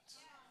hands.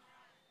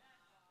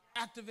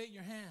 Activate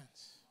your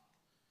hands.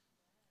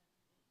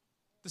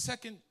 The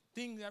second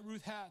thing that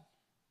Ruth had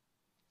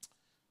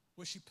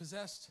was she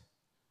possessed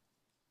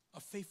a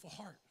faithful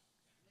heart.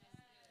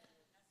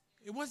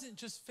 It wasn't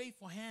just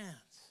faithful hands.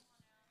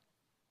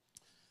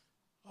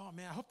 Oh,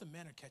 man, I hope the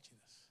men are catching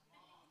this.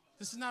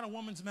 This is not a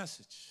woman's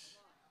message.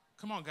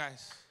 Come on,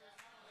 guys.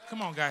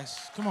 Come on,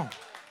 guys. Come on.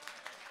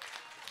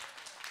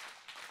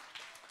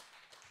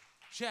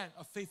 She had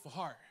a faithful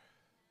heart.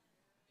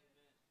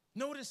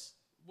 Notice,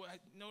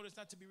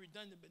 not to be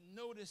redundant, but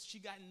notice she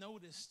got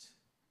noticed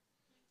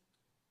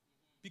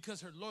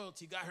because her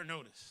loyalty got her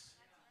noticed.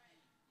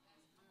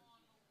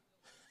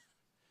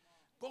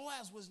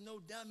 Boaz was no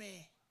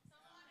dummy.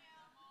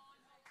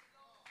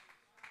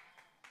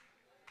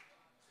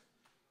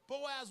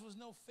 Boaz was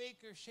no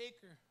faker,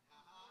 shaker.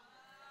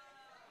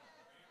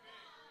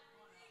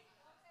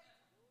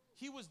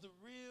 He was the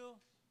real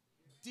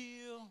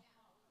deal,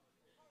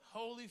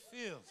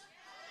 Holyfield.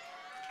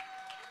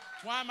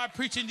 Why am I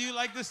preaching to you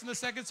like this in the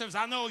second service?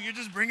 I know you're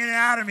just bringing it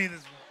out of me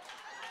this morning.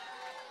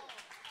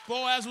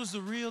 Boaz was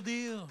the real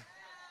deal.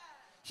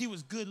 He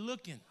was good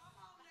looking.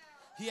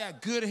 He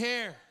had good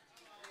hair.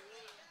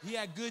 He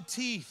had good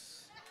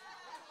teeth.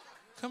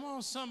 Come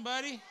on,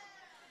 somebody.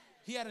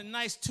 He had a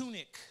nice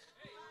tunic.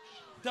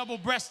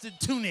 Double-breasted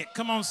tunic.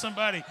 Come on,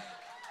 somebody.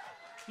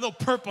 A little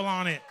purple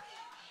on it.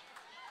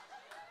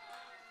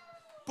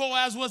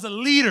 Boaz was a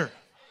leader.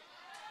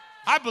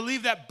 I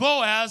believe that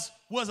Boaz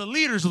was a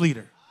leader's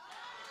leader.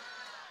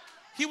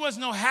 He was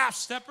no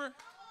half-stepper.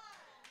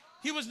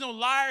 He was no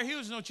liar. He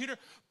was no cheater.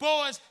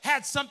 Boaz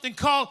had something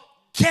called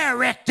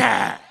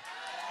character.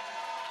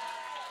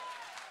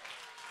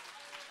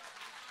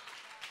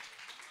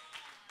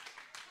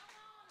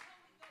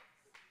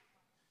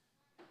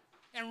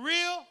 And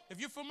real, if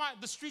you're from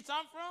the streets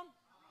I'm from,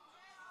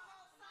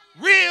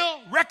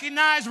 real,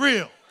 recognize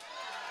real.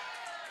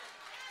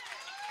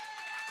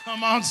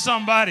 Come on,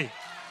 somebody.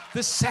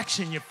 This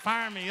section, you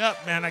fire me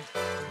up, man.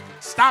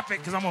 Stop it,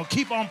 because I'm going to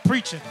keep on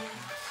preaching.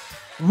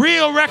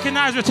 Real,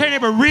 recognize real. Tell your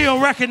neighbor, real,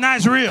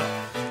 recognize real.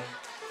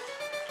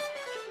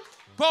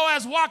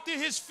 Boaz walked in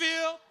his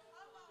field.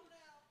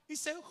 He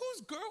said,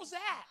 whose girl's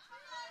that?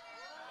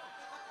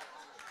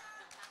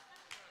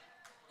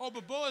 Oh,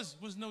 but Boaz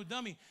was no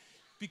dummy.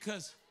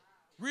 Because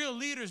real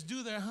leaders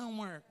do their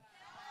homework.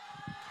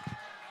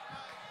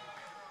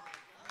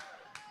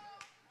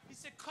 He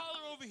said, call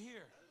her over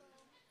here.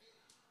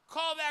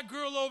 Call that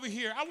girl over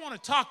here. I want to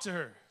talk to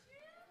her.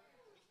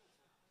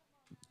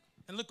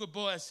 And look what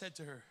Boaz said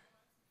to her.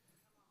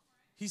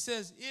 He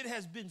says, it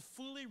has been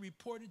fully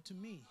reported to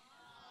me.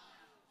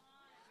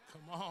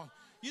 Come on.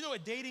 You know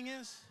what dating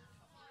is?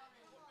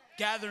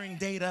 Gathering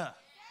data.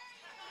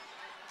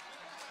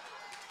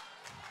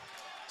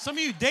 Some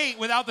of you date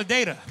without the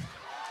data.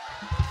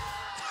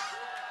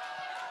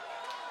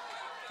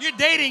 You're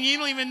dating, you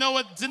don't even know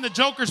what's in the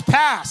joker's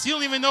past. You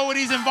don't even know what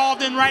he's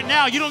involved in right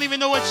now. You don't even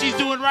know what she's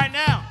doing right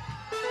now.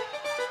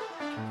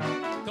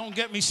 Don't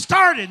get me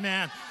started,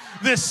 man.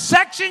 This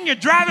section, you're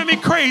driving me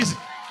crazy.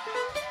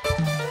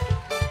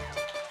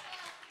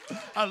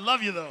 I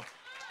love you, though.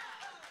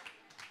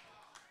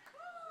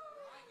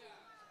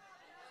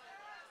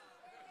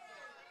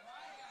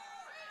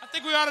 I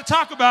think we ought to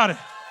talk about it.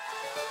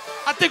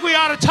 I think we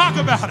ought to talk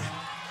about it.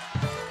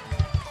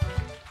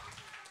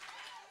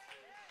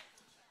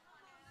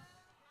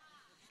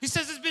 He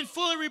says, it's been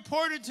fully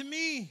reported to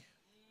me,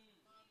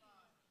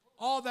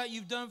 all that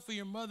you've done for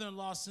your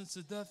mother-in-law since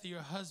the death of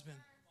your husband,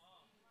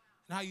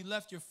 and how you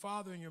left your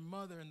father and your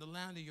mother in the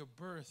land of your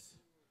birth,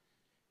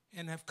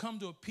 and have come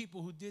to a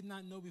people who did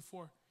not know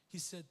before. He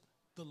said,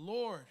 the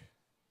Lord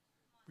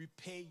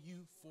repay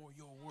you for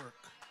your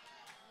work.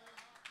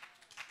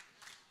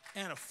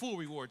 And a full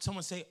reward.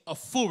 Someone say, a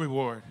full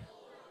reward.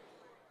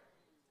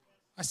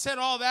 I said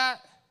all that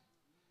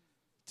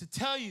to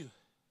tell you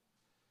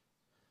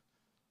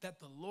that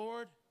the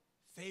Lord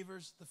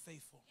favors the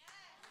faithful.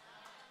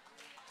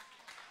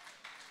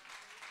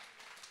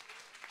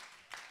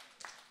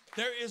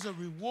 There is a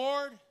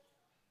reward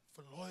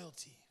for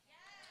loyalty.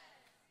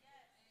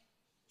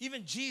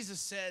 Even Jesus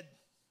said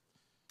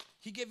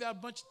he gave out a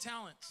bunch of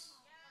talents.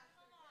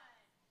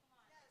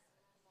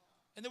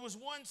 And there was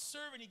one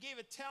servant he gave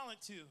a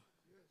talent to.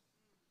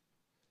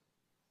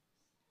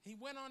 He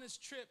went on his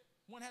trip.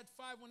 One had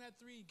 5, one had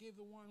 3. He gave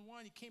the one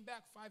 1. He came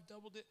back, 5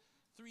 doubled it.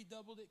 3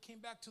 doubled it, came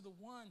back to the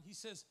 1. He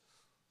says,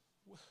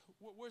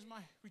 where's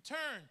my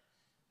return?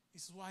 He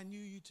says, well, I knew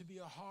you to be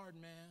a hard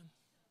man.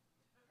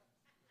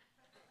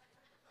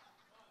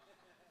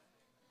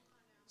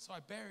 So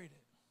I buried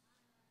it.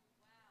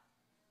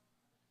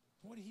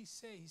 What did he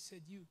say? He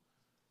said, you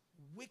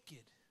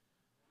wicked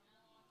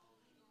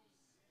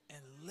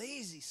and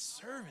lazy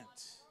servant,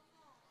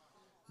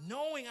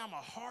 knowing I'm a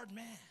hard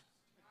man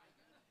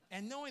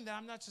and knowing that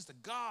I'm not just a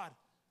God,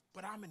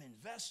 but I'm an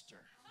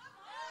investor.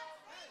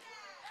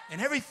 And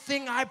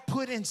everything I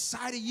put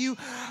inside of you,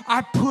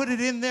 I put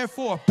it in there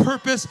for a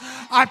purpose.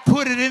 I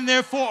put it in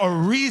there for a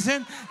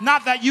reason.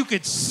 Not that you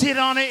could sit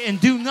on it and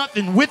do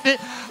nothing with it.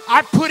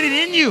 I put it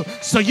in you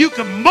so you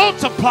can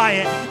multiply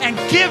it and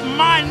give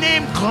my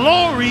name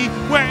glory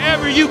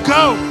wherever you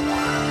go.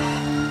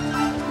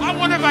 I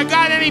wonder if I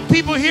got any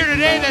people here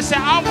today that say,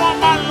 I want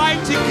my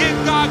life to give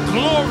God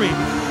glory.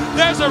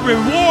 There's a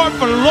reward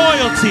for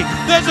loyalty.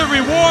 There's a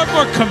reward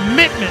for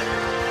commitment.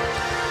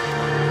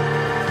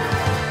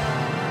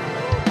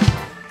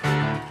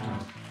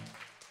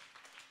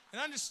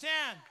 And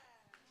understand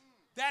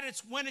that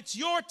it's when it's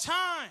your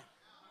time.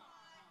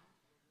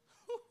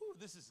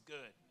 This is good.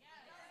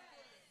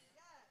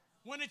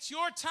 When it's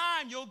your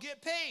time, you'll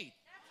get paid.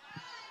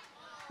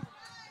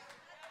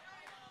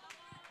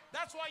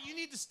 That's why you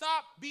need to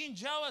stop being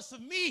jealous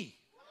of me.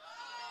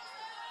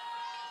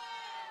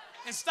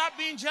 And stop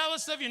being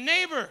jealous of your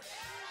neighbor.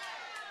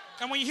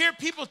 And when you hear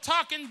people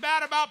talking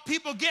bad about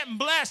people getting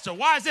blessed, or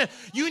why is it,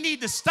 you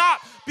need to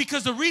stop,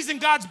 because the reason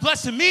God's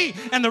blessing me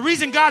and the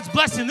reason God's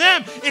blessing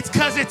them, it's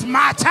because it's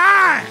my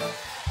time.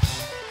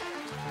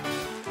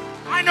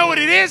 I know what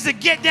it is to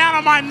get down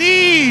on my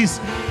knees.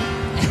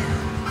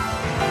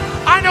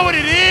 I know what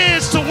it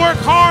is to work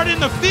hard in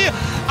the field.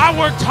 I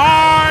worked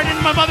hard in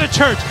my mother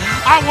church.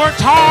 I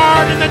worked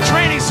hard in the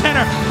training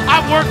center.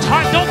 I worked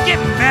hard. Don't get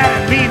mad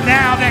at me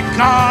now that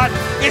God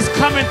is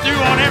coming through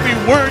on every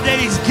word that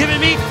he's given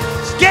me.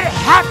 Just get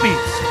happy,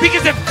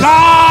 because if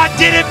God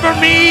did it for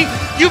me,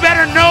 you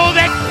better know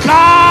that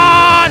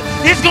God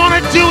is going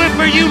to do it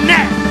for you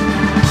next.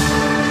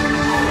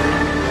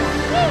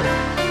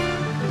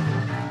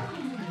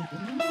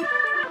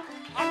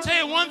 I'll tell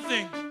you one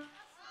thing.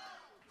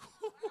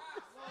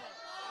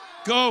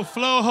 Go,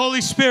 flow,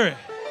 Holy Spirit.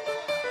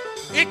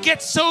 It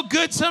gets so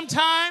good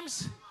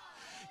sometimes.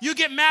 You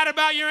get mad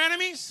about your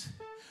enemies.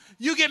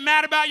 You get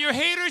mad about your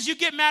haters. You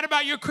get mad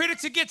about your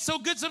critics. It gets so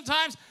good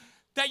sometimes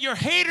that your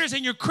haters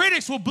and your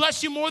critics will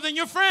bless you more than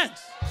your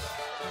friends.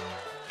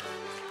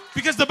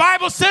 Because the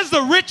Bible says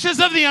the riches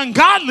of the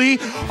ungodly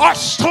are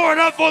stored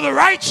up for the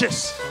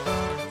righteous.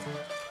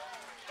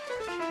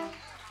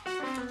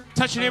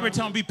 Touch your neighbor and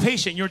tell him, be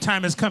patient. Your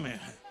time is coming.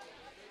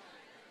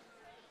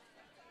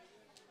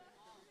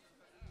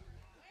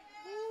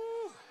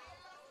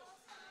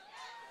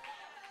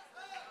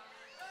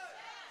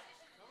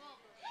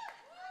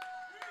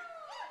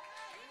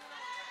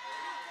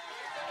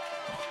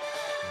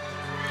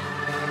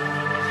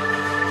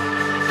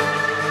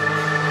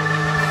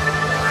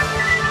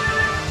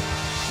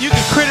 You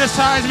can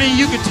criticize me,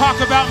 you can talk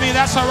about me,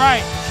 that's all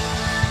right.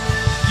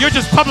 You're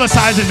just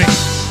publicizing me.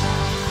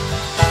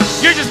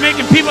 You're just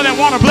making people that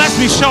want to bless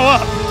me show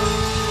up.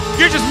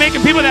 You're just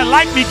making people that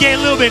like me get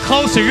a little bit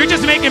closer. You're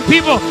just making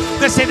people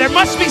that say, there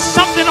must be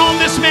something on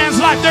this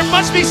man's life. There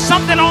must be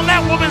something on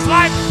that woman's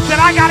life that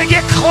I got to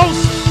get close.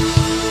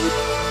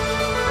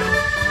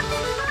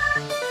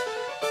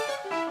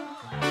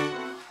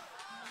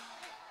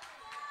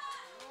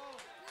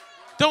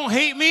 Don't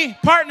hate me,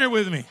 partner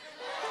with me.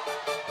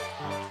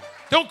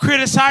 Don't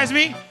criticize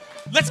me.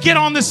 Let's get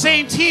on the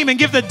same team and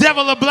give the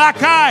devil a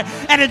black eye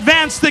and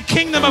advance the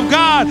kingdom of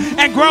God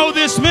and grow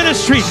this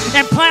ministry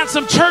and plant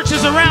some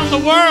churches around the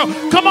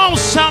world. Come on,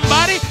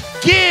 somebody.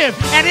 Give,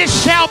 and it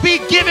shall be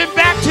given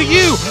back to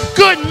you.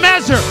 Good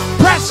measure,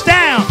 pressed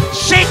down,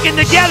 shaken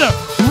together,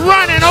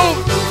 running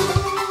over.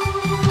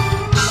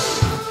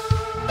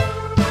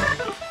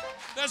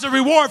 There's a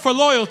reward for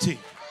loyalty.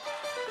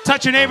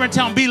 Touch your neighbor and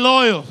tell him, be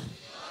loyal.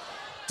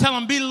 Tell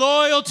him, be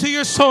loyal to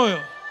your soil.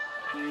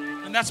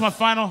 And that's my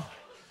final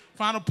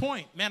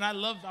point. Man,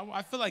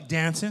 I feel like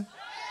dancing.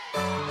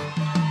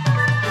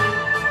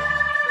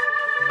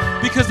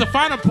 Because the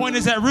final point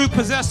is that Ruth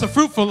possessed a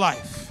fruitful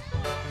life.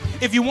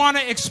 If you want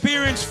to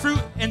experience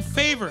fruit and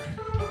favor,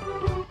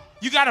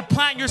 you got to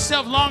plant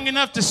yourself long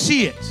enough to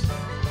see it.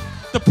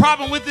 The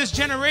problem with this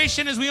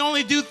generation is we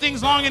only do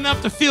things long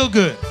enough to feel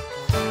good.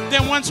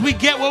 Then once we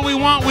get what we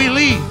want, we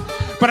leave.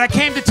 But I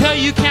came to tell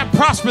you, you can't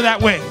prosper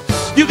that way.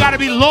 You got to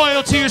be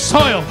loyal to your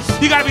soil.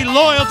 You got to be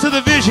loyal to the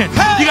vision.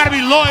 You got to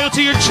be loyal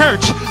to your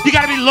church. You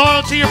got to be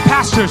loyal to your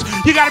pastors.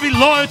 You got to be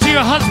loyal to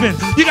your husband.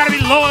 You got to be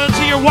loyal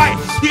to your wife.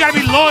 You got to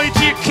be loyal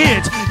to your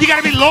kids. You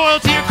got to be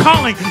loyal to your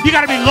calling. You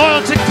got to be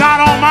loyal to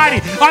God Almighty.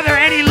 Are there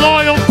any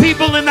loyal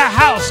people in the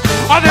house?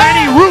 Are there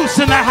any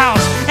Ruths in the house?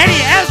 Any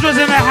Ezras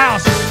in the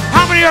house?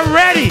 How many are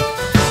ready?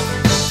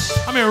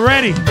 How many are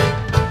ready?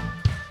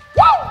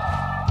 Woo!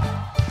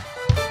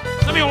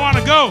 Some of you want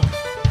to go.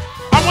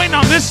 I'm waiting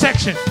on this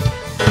section.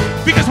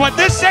 Because what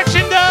this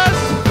section does,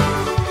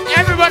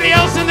 everybody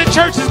else in the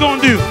church is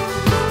going to do.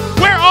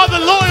 Where are the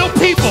loyal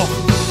people?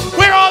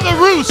 Where are the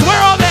Ruths?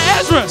 Where are the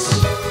Ezras?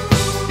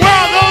 Where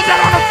are those that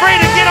aren't afraid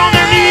to get on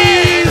their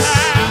knees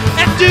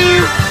and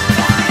do?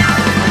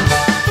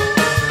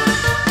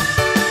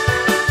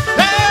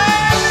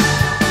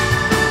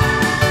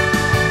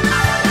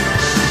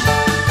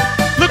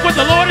 Look what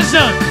the Lord has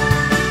done.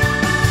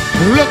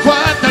 Look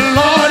what the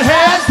Lord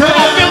has done. Come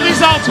on, fill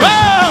these altars.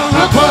 Oh,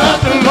 look what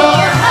the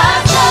Lord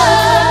has done.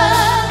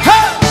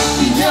 Hey!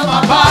 He healed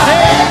my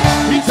body.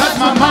 He touched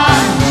my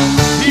mind.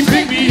 He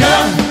picked me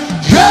up.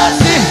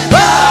 Just it. Oh,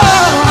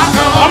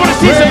 I want to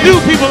see some new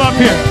people up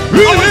here.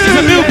 I want to see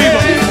some new people.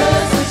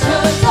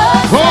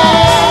 Oh,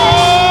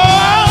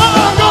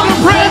 I'm gonna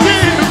praise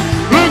Him.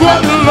 Look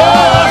what the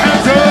Lord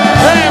has done.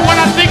 Hey,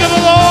 when I think of the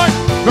Lord,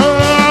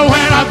 oh,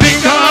 when I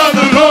think of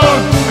the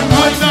Lord,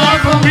 what's done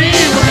for me?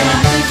 When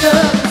I think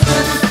of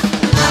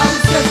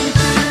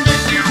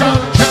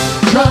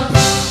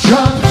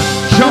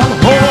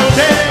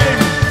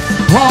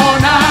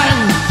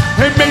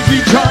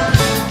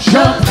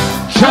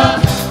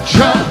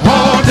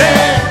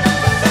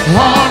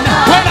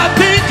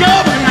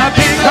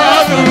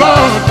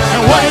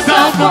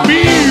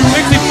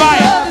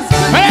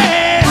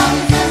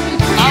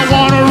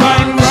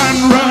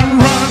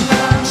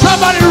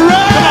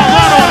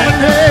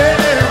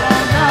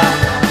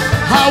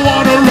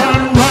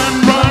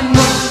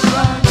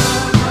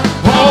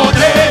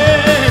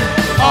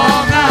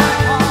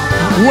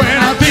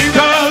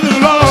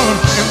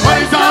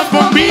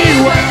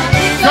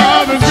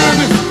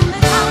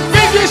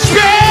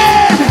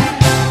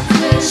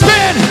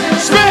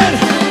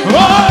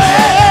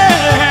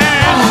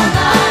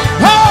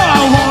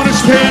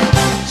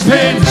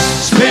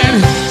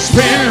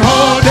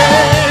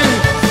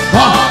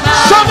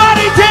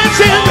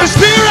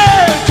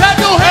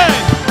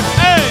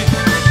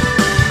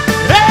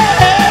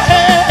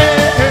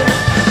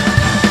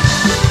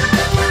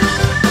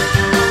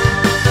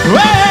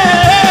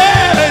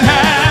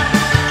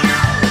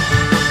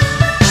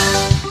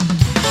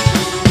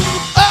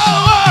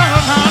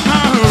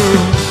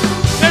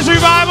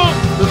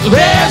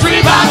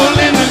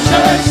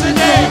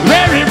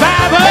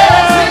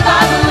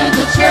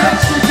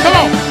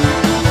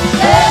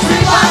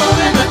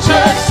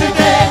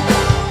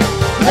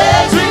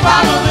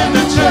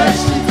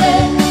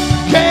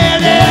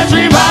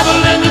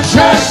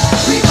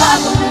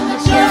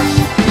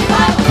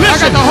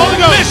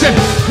Listen,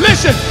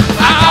 listen.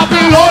 I'll be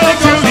loyal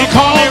till he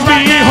calls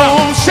me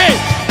home. Say,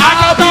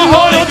 I'll be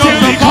loyal till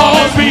he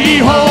calls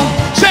me home.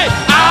 Say,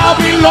 I'll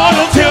be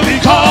loyal till he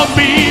calls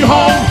me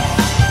home.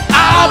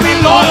 I'll be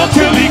loyal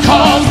till he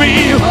calls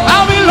me.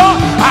 I'll be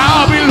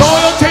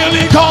loyal till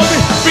he calls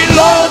me. Be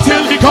loyal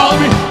till he calls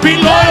me. Be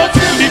loyal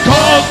till he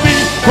calls me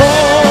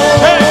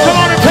home. Hey, come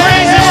on and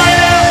praise him right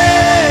now.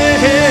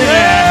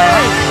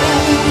 Hey,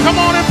 come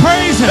on and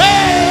praise him.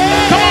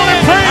 Come on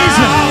and praise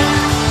him.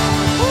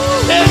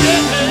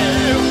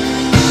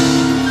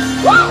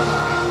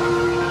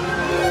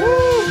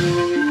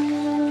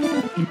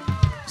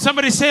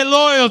 Somebody say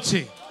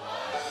loyalty.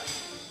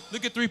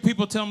 Look at 3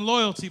 people, tell them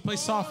loyalty. Play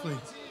softly.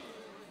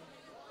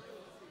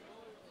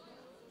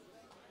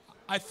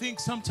 I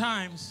think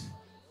sometimes,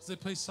 as they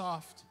play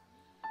soft,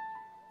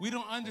 we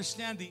don't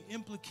understand the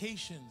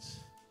implications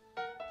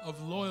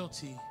of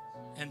loyalty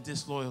and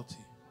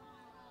disloyalty.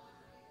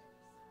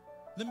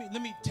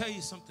 Let me tell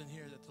you something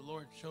here that the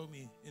Lord showed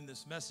me in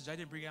this message. I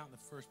didn't bring it out in the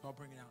first, but I'll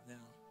bring it out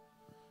now.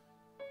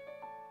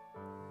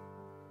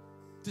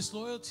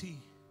 Disloyalty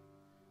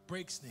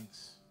breaks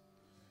things,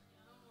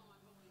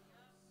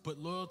 but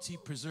loyalty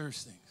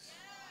preserves things.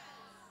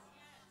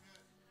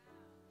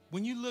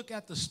 When you look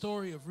at the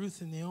story of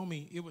Ruth and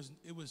Naomi, it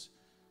was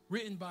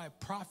written by a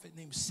prophet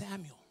named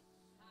Samuel.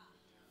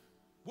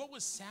 What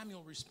was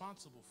Samuel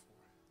responsible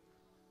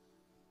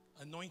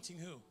for? Anointing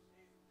who?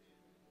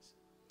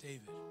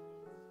 David.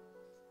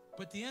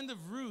 But at the end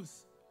of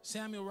Ruth,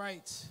 Samuel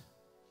writes,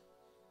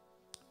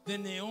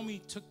 then Naomi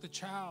took the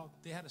child.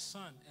 They had a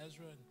son,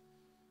 Ezra and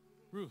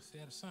Ruth. They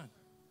had a son.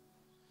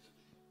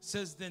 It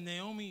says, then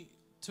Naomi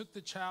took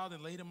the child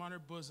and laid him on her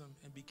bosom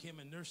and became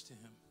a nurse to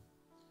him.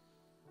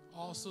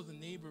 Also, the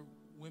neighbor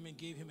women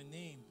gave him a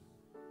name,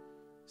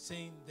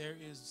 saying, there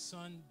is a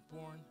son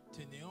born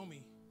to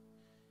Naomi,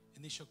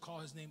 and they shall call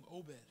his name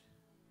Obed.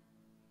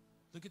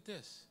 Look at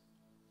this.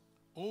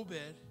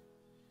 Obed,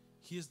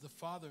 he is the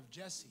father of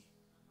Jesse.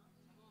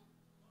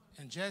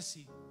 And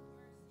Jesse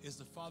is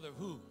the father of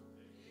who?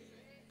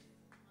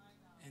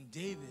 And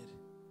David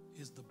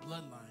is the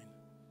bloodline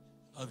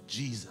of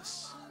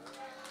Jesus.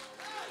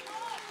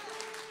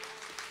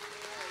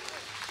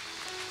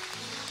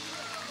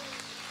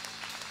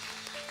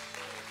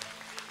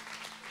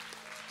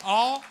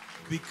 All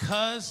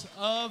because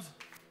of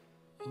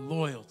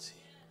loyalty.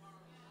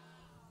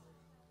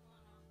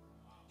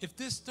 If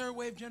this third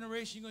wave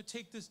generation, you're going to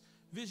take this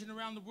vision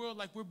around the world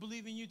like we're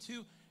believing you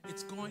to,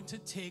 it's going to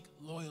take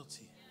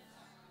loyalty.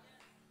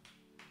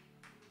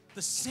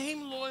 The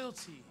same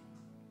loyalty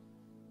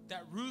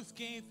that Ruth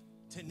gave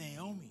to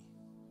Naomi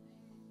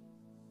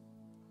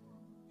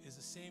is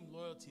the same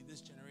loyalty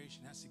this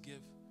generation has to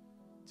give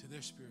to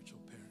their spiritual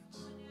parents.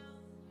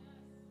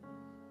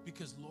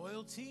 Because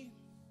loyalty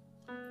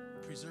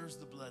preserves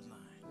the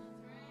bloodline.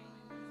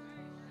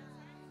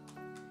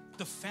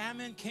 The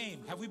famine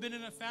came. Have we been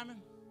in a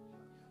famine?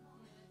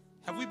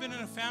 Have we been in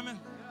a famine?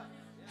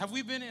 Have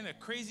we been in a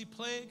crazy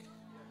plague?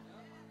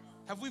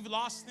 Have we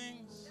lost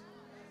things?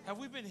 Have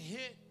we been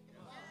hit?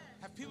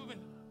 Have people been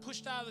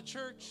pushed out of the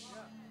church?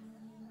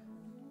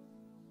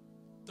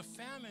 The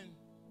famine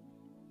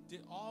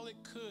did all it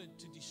could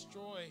to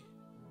destroy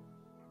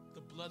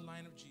the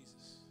bloodline of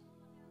Jesus.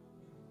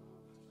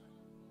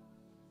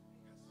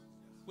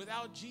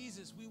 Without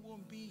Jesus, we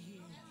won't be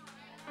here.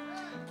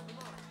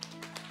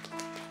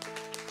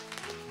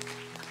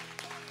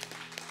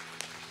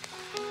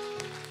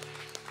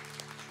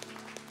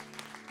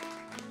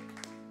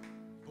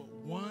 But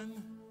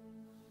one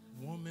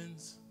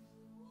woman's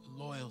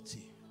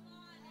loyalty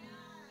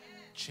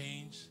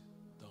changed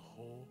the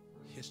whole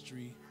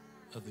history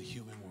of the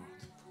human world.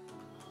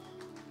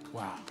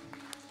 Wow.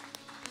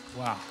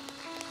 Wow.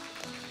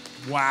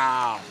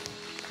 Wow.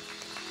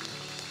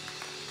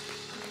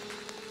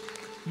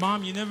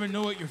 Mom, you never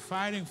know what you're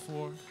fighting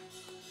for.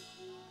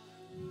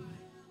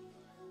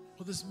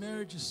 Well, this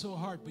marriage is so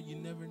hard, but you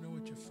never know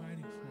what you're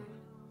fighting for.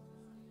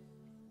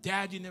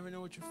 Dad, you never know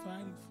what you're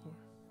fighting for.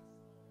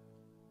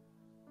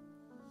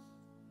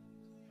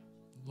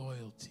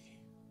 Loyalty.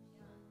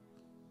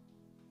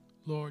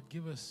 Lord,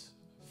 give us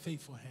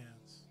faithful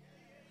hands,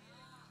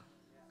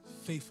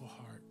 faithful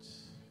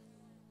hearts,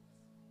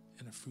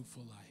 and a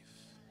fruitful life.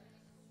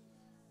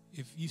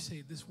 If you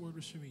say this word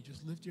was for me,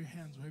 just lift your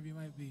hands wherever you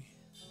might be.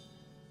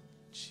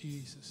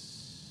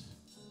 Jesus,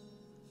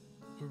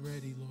 we're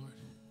ready, Lord.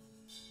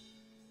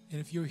 And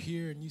if you're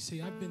here and you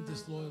say, I've been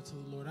disloyal to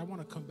the Lord, I want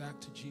to come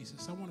back to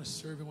Jesus. I want to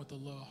serve him with a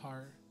loyal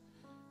heart.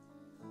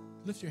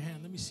 Lift your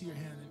hand. Let me see your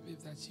hand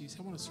if that's you. Say,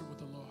 I want to serve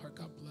with a loyal heart.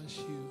 God bless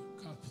you.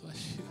 God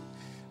bless you.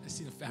 I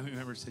see the family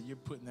member said, you're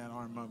putting that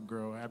arm up,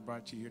 girl. I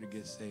brought you here to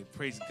get saved.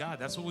 Praise God.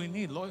 That's what we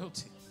need,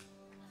 loyalty.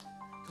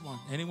 Come on.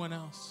 Anyone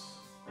else?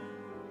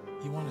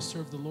 You want to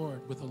serve the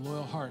Lord with a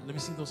loyal heart. Let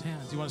me see those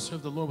hands. You want to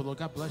serve the Lord with a loyal,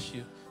 God bless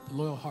you. The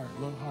loyal heart,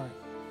 loyal heart.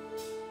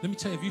 Let me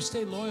tell you, if you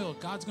stay loyal,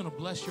 God's going to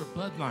bless your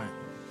bloodline.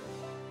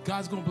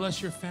 God's going to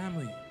bless your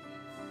family.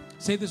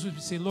 Say this with me.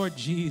 Say, Lord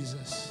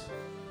Jesus,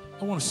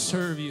 I want to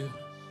serve you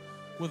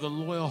with a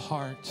loyal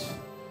heart.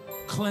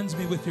 Cleanse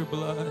me with your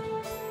blood.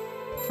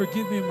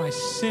 Forgive me my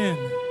sin.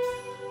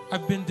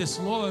 I've been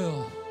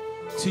disloyal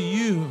to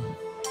you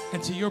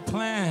and to your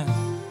plan.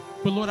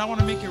 But Lord, I want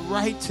to make it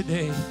right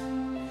today.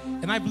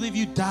 And I believe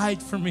you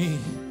died for me,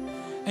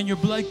 and your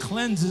blood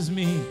cleanses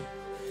me.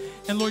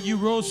 And Lord, you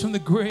rose from the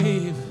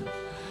grave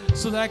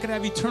so that I could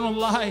have eternal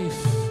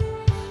life.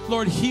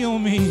 Lord, heal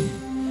me,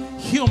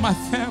 heal my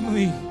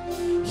family,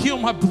 heal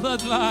my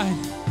bloodline.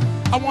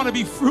 I want to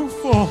be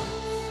fruitful.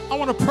 I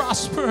want to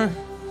prosper.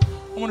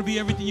 I want to be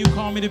everything you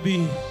call me to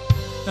be.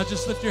 Now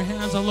just lift your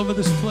hands all over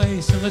this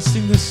place and let's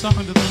sing this song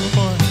to the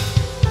Lord.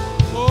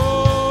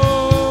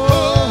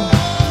 Oh,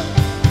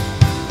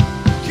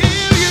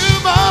 Give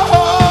you my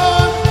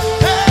heart.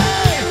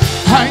 Hey,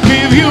 I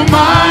give you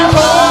my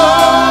heart.